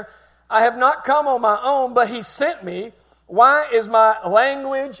here. I have not come on my own, but he sent me. Why is my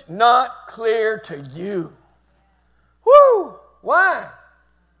language not clear to you? Woo! Why?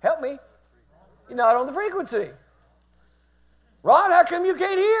 Help me. You're not on the frequency. Rod, how come you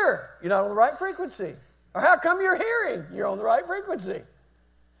can't hear? You're not on the right frequency. Or how come you're hearing? You're on the right frequency.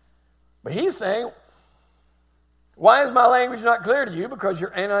 But he's saying, why is my language not clear to you? Because you're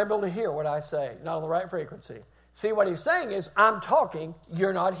unable to hear what I say. Not on the right frequency. See, what he's saying is, I'm talking,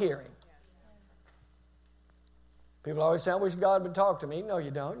 you're not hearing. People always say, I wish God would talk to me. No,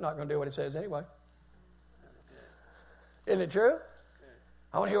 you don't. You're not going to do what he says anyway. Isn't it true?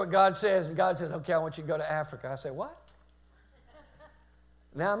 I want to hear what God says. And God says, okay, I want you to go to Africa. I say, what?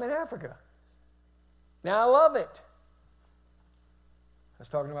 Now I'm in Africa. Now I love it. I was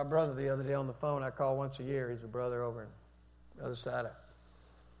talking to my brother the other day on the phone. I call once a year. He's a brother over on the other side of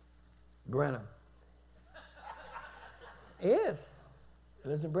Brenham. He is. He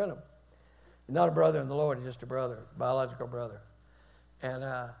lives in Brenham. He's not a brother in the Lord. He's just a brother, biological brother. And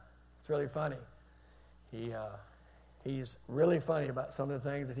it's really funny. He's really funny about some of the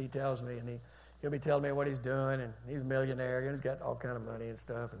things that he tells me. And he'll be telling me what he's doing. And he's a millionaire. And he's got all kind of money and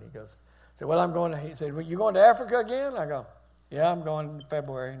stuff. And he goes, I said, well, he said, well, you going to Africa again? I go, yeah, I'm going in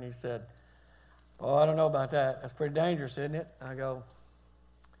February. And he said, oh, I don't know about that. That's pretty dangerous, isn't it? I go,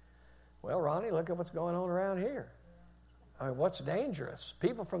 well, Ronnie, look at what's going on around here. I mean, what's dangerous?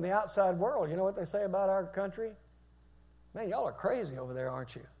 People from the outside world, you know what they say about our country? Man, y'all are crazy over there,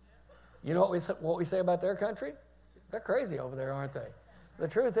 aren't you? You know what we say about their country? They're crazy over there, aren't they? The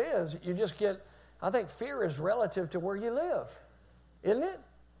truth is, you just get, I think fear is relative to where you live, isn't it?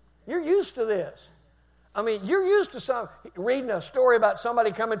 You're used to this. I mean, you're used to reading a story about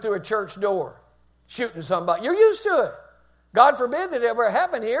somebody coming through a church door, shooting somebody. You're used to it. God forbid that it ever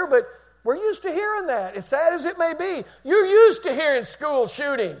happened here, but we're used to hearing that. As sad as it may be, you're used to hearing school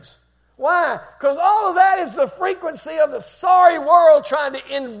shootings. Why? Because all of that is the frequency of the sorry world trying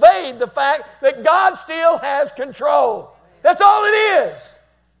to invade the fact that God still has control. That's all it is.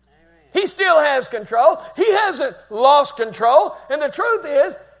 He still has control. He hasn't lost control. And the truth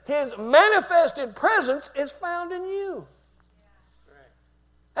is, His manifested presence is found in you.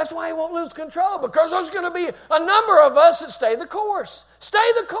 That's why He won't lose control, because there's going to be a number of us that stay the course. Stay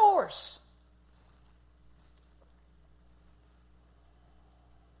the course.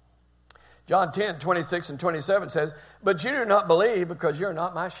 John 10, 26 and 27 says, but you do not believe because you're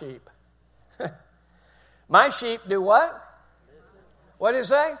not my sheep. My sheep do what? What did it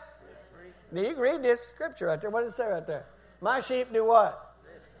say? You can read this scripture right there. What does it say right there? My sheep do what?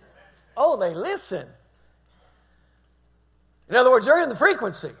 Oh, they listen. In other words, they're in the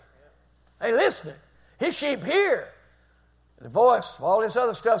frequency. They listen. His sheep hear. The voice, all this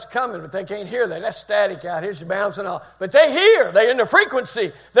other stuff's coming, but they can't hear that. That's static out here. It's bouncing off. But they hear. They're in the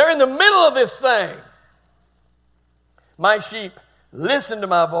frequency. They're in the middle of this thing. My sheep listen to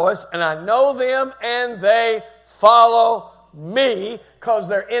my voice, and I know them, and they follow me because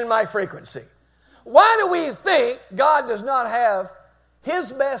they're in my frequency. Why do we think God does not have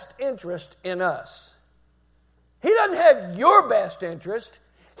His best interest in us? He doesn't have your best interest.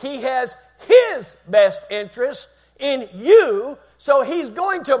 He has His best interest in you, so He's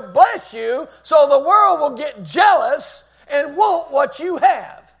going to bless you so the world will get jealous and want what you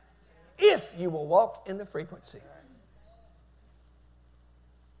have if you will walk in the frequency.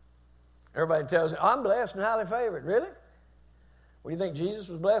 Everybody tells you, I'm blessed and highly favored. Really? Well, you think Jesus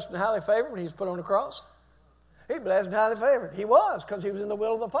was blessed and highly favored when He was put on the cross? He's blessed and highly favored. He was, because He was in the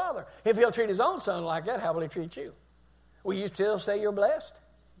will of the Father. If He'll treat His own Son like that, how will He treat you? Will you still say you're blessed?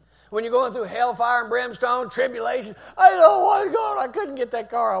 When you're going through hellfire and brimstone, tribulation, I don't want to go. I couldn't get that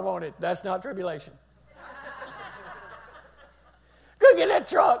car I wanted. That's not tribulation. Couldn't get that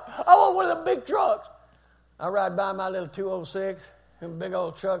truck. I want one of the big trucks. I ride by my little 206, them big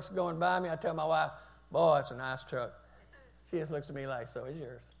old trucks going by me. I tell my wife, boy, it's a nice truck. She just looks at me like, so is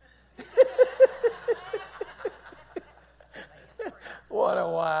yours. What a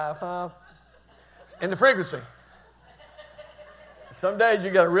wife, huh? In the frequency. Some days you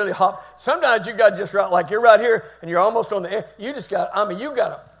got to really hop. Sometimes you got to just right, like you're right here and you're almost on the edge. You just got, you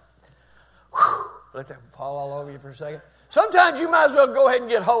got to let that fall all over you for a second. Sometimes you might as well go ahead and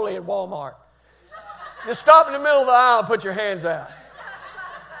get holy at Walmart. Just stop in the middle of the aisle and put your hands out.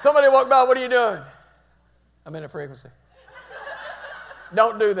 Somebody walk by, what are you doing? I'm in a frequency.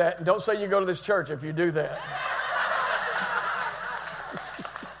 Don't do that. And don't say you go to this church if you do that.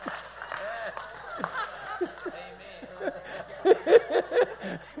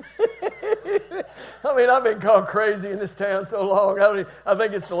 I mean, I've been called crazy in this town so long. I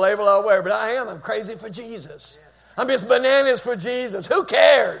think it's the label I wear, but I am. I'm crazy for Jesus. I'm just bananas for Jesus. Who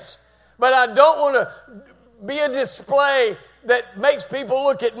cares? But I don't want to be a display that makes people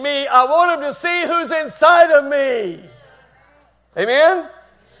look at me. I want them to see who's inside of me. Amen?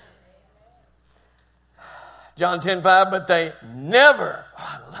 John 10:5, but they never,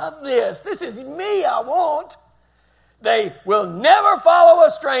 I love this. This is me I want. They will never follow a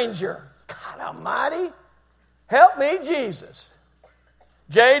stranger. God Almighty, help me, Jesus.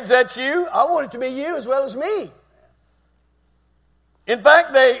 Jade, that's you. I want it to be you as well as me. In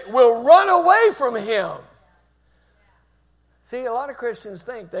fact, they will run away from Him. See, a lot of Christians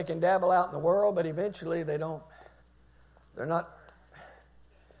think they can dabble out in the world, but eventually they don't. They're not.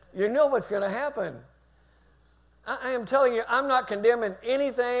 You know what's going to happen. I am telling you, I'm not condemning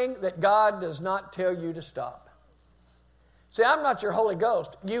anything that God does not tell you to stop. See, I'm not your Holy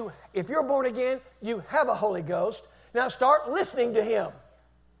Ghost. If you're born again, you have a Holy Ghost. Now start listening to Him.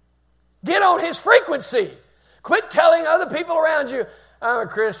 Get on His frequency. Quit telling other people around you, I'm a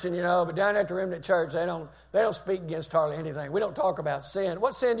Christian, but down at the Remnant Church, they don't speak against hardly anything. We don't talk about sin.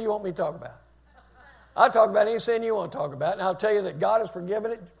 What sin do you want me to talk about? I'll talk about any sin you want to talk about, and I'll tell you that God has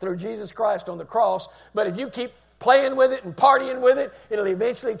forgiven it through Jesus Christ on the cross. But if you keep playing with it and partying with it, it'll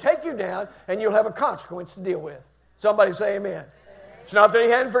eventually take you down, and you'll have a consequence to deal with. Somebody say amen. It's not that He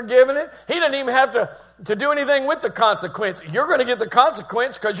hadn't forgiven it. He didn't even have to do anything with the consequence. You're going to get the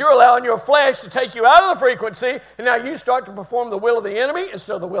consequence because you're allowing your flesh to take you out of the frequency, and now you start to perform the will of the enemy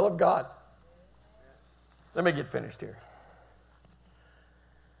instead of the will of God. Let me get finished here.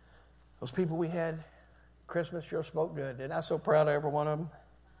 Those people we had Christmas sure spoke good. Didn't I? So proud of every one of them.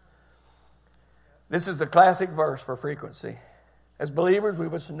 This is the classic verse for frequency. As believers, we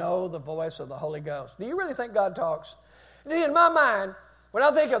must know the voice of the Holy Ghost. Do you really think God talks? In my mind, when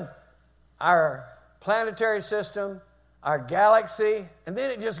I think of our planetary system, our galaxy, and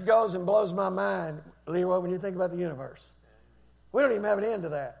then it just goes and blows my mind, Leroy, when you think about the universe. We don't even have an end to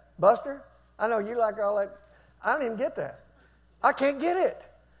that. Buster, I know you like all that. I don't even get that. I can't get it.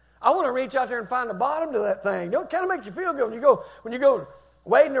 I want to reach out there and find the bottom to that thing. It kind of makes you feel good when you go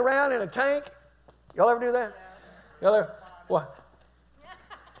wading around in a tank. Y'all ever do that? Y'all ever? What?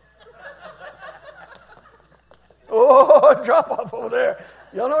 Oh, drop off over there.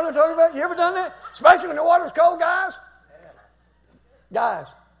 Y'all know what I'm talking about? You ever done that? Especially when the water's cold, guys? Guys.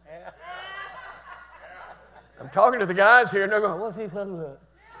 I'm talking to the guys here, and they're going, what's he talking about?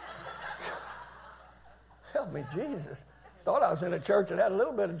 Help me, Jesus. Thought I was in a church that had a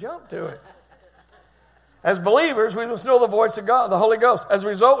little bit of jump to it. As believers, we must know the voice of God, the Holy Ghost. As a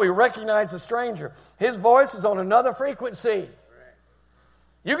result, we recognize the stranger. His voice is on another frequency.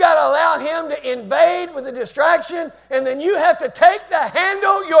 You got to allow him to invade with a distraction, and then you have to take the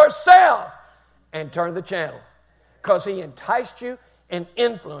handle yourself and turn the channel because he enticed you and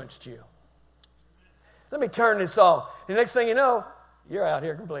influenced you. Let me turn this off. The next thing you know, you're out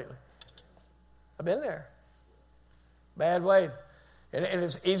here completely. I've been there. Bad way. And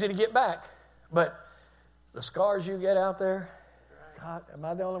it's easy to get back. But the scars you get out there, God, am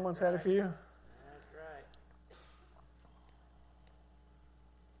I the only one that's had a few? That's right.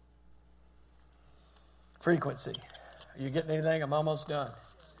 Frequency. Are you getting anything? I'm almost done.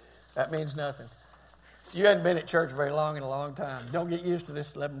 That means nothing. You hadn't been at church very long in a long time. Don't get used to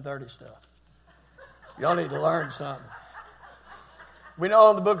this 11:30 stuff. Y'all need to learn something. We know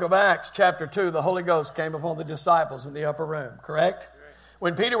in the book of Acts, chapter 2, the Holy Ghost came upon the disciples in the upper room, correct?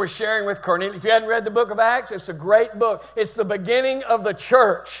 When Peter was sharing with Cornelius, if you hadn't read the book of Acts, it's a great book. It's the beginning of the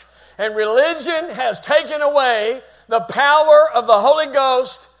church. And religion has taken away the power of the Holy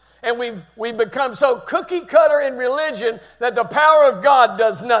Ghost, and we've become so cookie cutter in religion that the power of God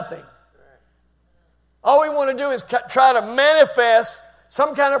does nothing. All we want to do is try to manifest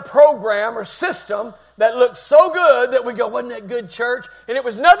some kind of program or system that looks so good that we go, wasn't that good, church? And it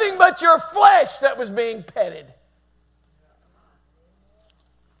was nothing but your flesh that was being petted.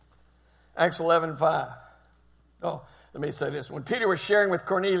 Acts 11:5. Oh, let me say this. When Peter was sharing with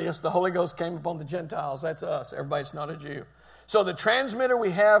Cornelius, the Holy Ghost came upon the Gentiles. That's us. Everybody's not a Jew. So the transmitter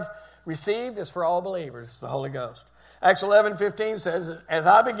we have received is for all believers. It's the Holy Ghost. Acts 11:15 says, as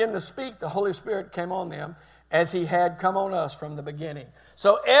I began to speak, the Holy Spirit came on them as he had come on us from the beginning.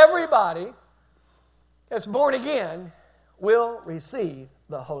 So everybody that's born again will receive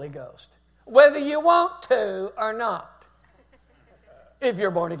the Holy Ghost, whether you want to or not, if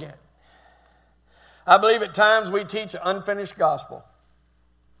you're born again. I believe at times we teach an unfinished gospel.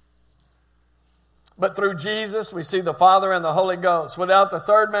 But through Jesus, we see the Father and the Holy Ghost. Without the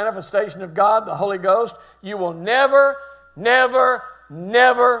third manifestation of God, the Holy Ghost, you will never, never,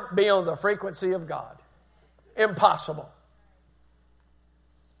 never be on the frequency of God. Impossible.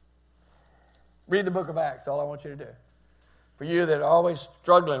 Read the book of Acts, all I want you to do. For you that are always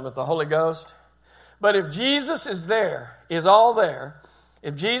struggling with the Holy Ghost. But if Jesus is there, is all there,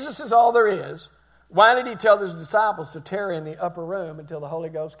 if Jesus is all there is, why did he tell his disciples to tarry in the upper room until the Holy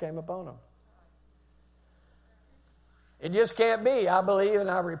Ghost came upon them? It just can't be, I believe and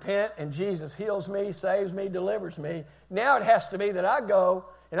I repent and Jesus heals me, saves me, delivers me. Now it has to be that I go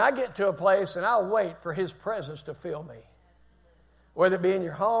and I get to a place and I wait for his presence to fill me. Whether it be in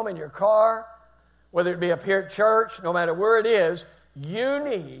your home, in your car, whether it be up here at church, no matter where it is, you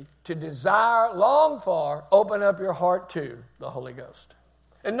need to desire, long for, open up your heart to the Holy Ghost.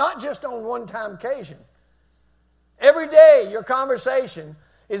 And not just on one-time occasion. Every day your conversation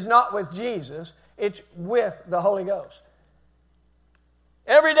is not with Jesus, it's with the Holy Ghost.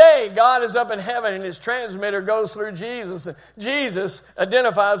 Every day God is up in heaven and his transmitter goes through Jesus. And Jesus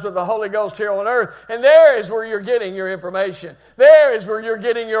identifies with the Holy Ghost here on earth. And there is where you're getting your information. There is where you're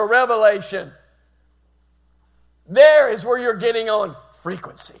getting your revelation. There is where you're getting on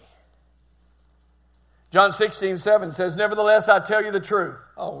frequency. John 16:7 says, nevertheless, I tell you the truth.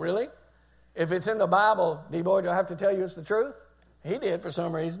 Oh, really? If it's in the Bible, D-boy, do I have to tell you it's the truth? He did for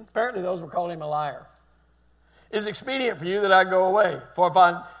some reason. Apparently those were calling him a liar. It is expedient for you that I go away. For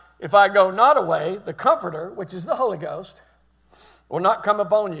if I go not away, the Comforter, which is the Holy Ghost, will not come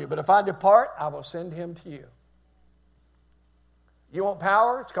upon you. But if I depart, I will send him to you. You want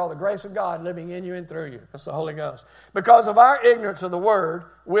power? It's called the grace of God living in you and through you. That's the Holy Ghost. Because of our ignorance of the word,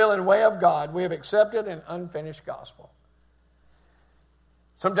 will, and way of God, we have accepted an unfinished gospel.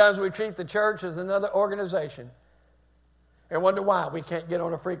 Sometimes we treat the church as another organization and wonder why we can't get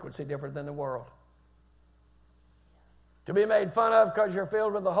on a frequency different than the world. To be made fun of because you're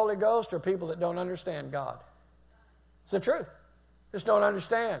filled with the Holy Ghost are people that don't understand God. It's the truth. Just don't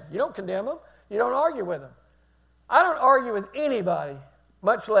understand. You don't condemn them. You don't argue with them. I don't argue with anybody,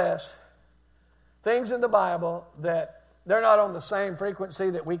 much less things in the Bible that They're not on the same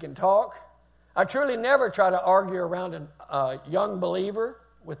frequency that we can talk. I truly never try to argue around a young believer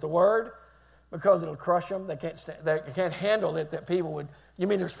with the Word because it'll crush them. They can't handle it that people would. You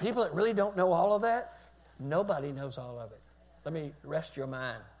mean there's people that really don't know all of that? Nobody knows all of it. Let me rest your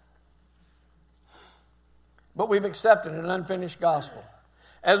mind. But we've accepted an unfinished gospel.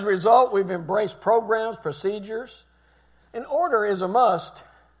 As a result, we've embraced programs, procedures. And order is a must.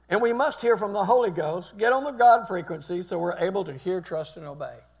 And we must hear from the Holy Ghost, get on the God frequency so we're able to hear, trust, and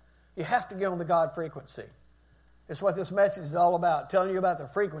obey. You have to get on the God frequency. It's what this message is all about, telling you about the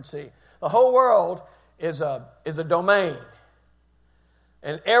frequency. The whole world is a domain.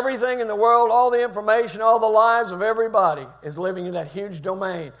 And everything in the world, all the information, all the lives of everybody is living in that huge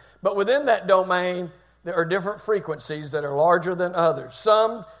domain. But within that domain, there are different frequencies that are larger than others.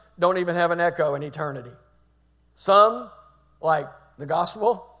 Some don't even have an echo in eternity. Some, like the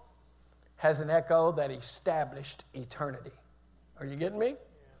gospel, has an echo that established eternity. Are you getting me?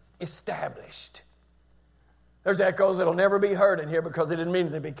 Established. There's echoes that'll never be heard in here because they didn't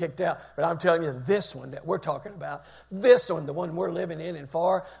mean to be kicked out. But I'm telling you, this one that we're talking about, this one, the one we're living in and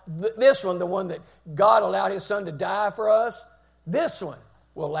for, this one, the one that God allowed His Son to die for us, this one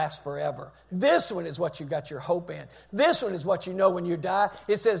will last forever. This one is what you got your hope in. This one is what you know when you die.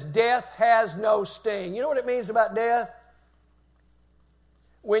 It says death has no sting. You know what it means about death?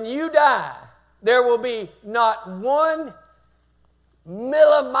 When you die, there will be not one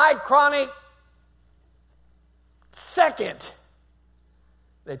millimicronic second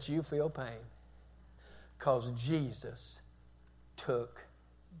that you feel pain because Jesus took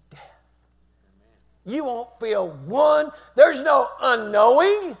death. You won't feel one. There's no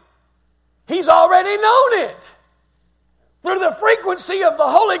unknowing. He's already known it. Through the frequency of the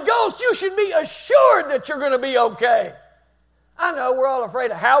Holy Ghost, you should be assured that you're going to be okay. I know we're all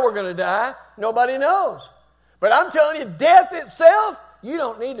afraid of how we're going to die. Nobody knows. But I'm telling you, death itself, you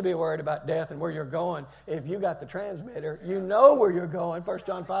don't need to be worried about death and where you're going. If you got the transmitter, you know where you're going. 1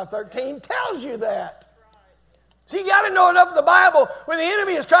 John 5:13 tells you that. So you got to know enough of the Bible. When the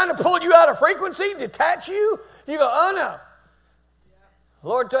enemy is trying to pull you out of frequency, detach you, you go, oh no. The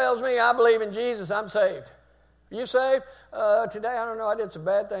Lord tells me I believe in Jesus, I'm saved. Are you saved? Today, I don't know, I did some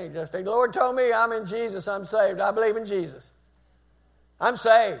bad things yesterday. The Lord told me I'm in Jesus, I'm saved. I believe in Jesus. I'm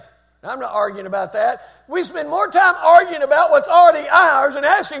saved. I'm not arguing about that. We spend more time arguing about what's already ours and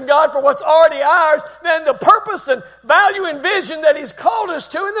asking God for what's already ours than the purpose and value and vision that He's called us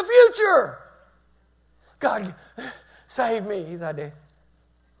to in the future. God, save me. He said, I did.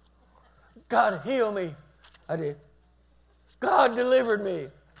 God, heal me. I did. God delivered me.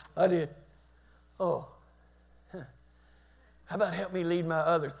 I did. Oh. How about help me lead my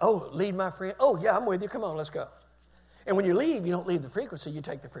others? Oh, lead my friend. Oh, yeah, I'm with you. Come on, let's go. And when you leave, you don't leave the frequency. You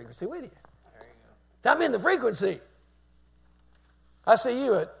take the frequency with you. There you go. So I'm in the frequency. I see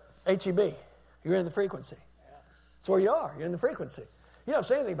you at HEB. You're in the frequency. Yeah. That's where you are. You're in the frequency. You don't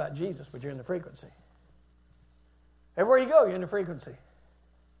say anything about Jesus, but you're in the frequency. Everywhere you go, you're in the frequency.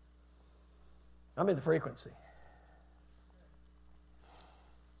 I'm in the frequency.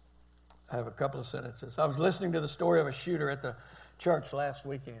 I have a couple of sentences. I was listening to the story of a shooter at the church last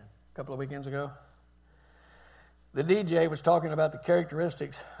weekend, a couple of weekends ago. The DJ was talking about the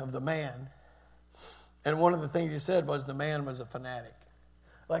characteristics of the man. And one of the things he said was the man was a fanatic.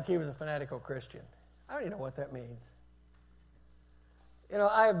 Like he was a fanatical Christian. I don't even know what that means. You know,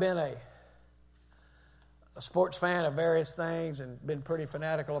 I have been a sports fan of various things and been pretty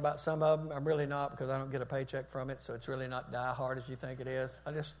fanatical about some of them. I'm really not because I don't get a paycheck from it, so it's really not die hard as you think it is.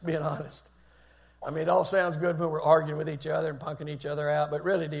 I'm just being honest. I mean, it all sounds good when we're arguing with each other and punking each other out, but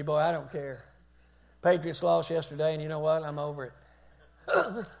really, D-boy, I don't care. Patriots lost yesterday, and you know what? I'm over it.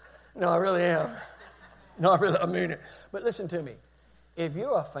 No, I really am. No, I mean it. But listen to me. If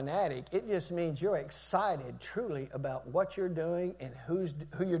you're a fanatic, it just means you're excited truly about what you're doing and who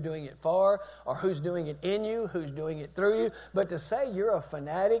you're doing it for, or who's doing it in you, who's doing it through you. But to say you're a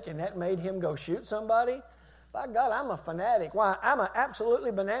fanatic and that made him go shoot somebody, by God, I'm a fanatic. Why? I'm an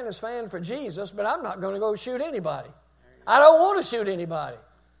absolutely bananas fan for Jesus, but I'm not going to go shoot anybody. I don't want to shoot anybody.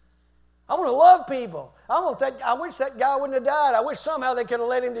 I want to love people. I wish that guy wouldn't have died. I wish somehow they could have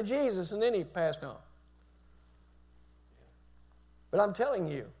led him to Jesus and then he passed on. But I'm telling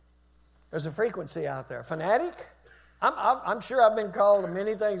you, there's a frequency out there. Fanatic? I'm sure I've been called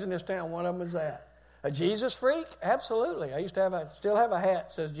many things in this town. One of them is that. A Jesus freak? Absolutely. I still have a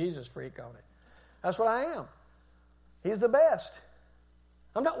hat that says Jesus freak on it. That's what I am. He's the best.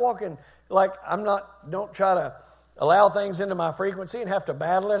 I'm not walking like don't try to allow things into my frequency and have to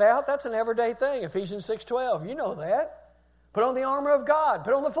battle it out. That's an everyday thing. Ephesians 6:12. You know that. Put on the armor of God.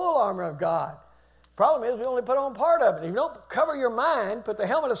 Put on the full armor of God. Problem is, we only put on part of it. If you don't cover your mind, put the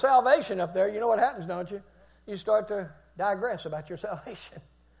helmet of salvation up there, you know what happens, don't you? You start to digress about your salvation.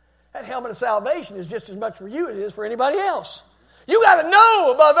 That helmet of salvation is just as much for you as it is for anybody else. You got to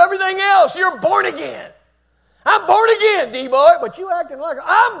know above everything else, you're born again. I'm born again, D-boy, but you acting like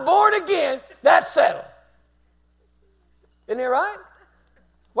I'm born again. That's settled. Isn't that right?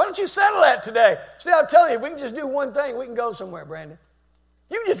 Why don't you settle that today? See, I'm telling you, if we can just do one thing, we can go somewhere, Brandon.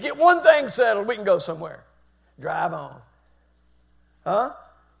 You can just get one thing settled, we can go somewhere. Drive on. Huh?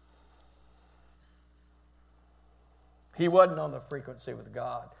 He wasn't on the frequency with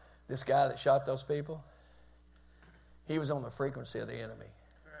God. This guy that shot those people, he was on the frequency of the enemy.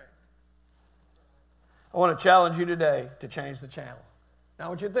 I want to challenge you today to change the channel. Now, I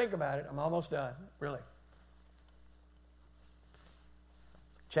want you to think about it. I'm almost done, really.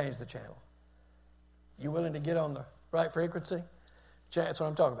 Change the channel. You willing to get on the right frequency? That's what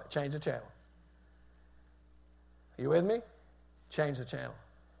I'm talking about. Change the channel. Are you with me? Change the channel.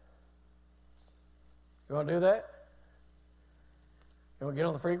 You want to do that? You want to get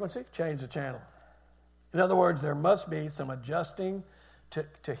on the frequency? Change the channel. In other words, there must be some adjusting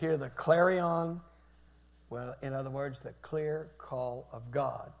to hear the clarion. Well, in other words, the clear call of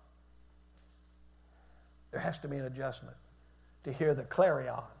God. There has to be an adjustment to hear the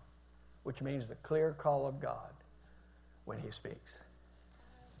clarion, which means the clear call of God when He speaks.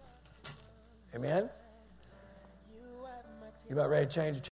 Amen? You about ready to change the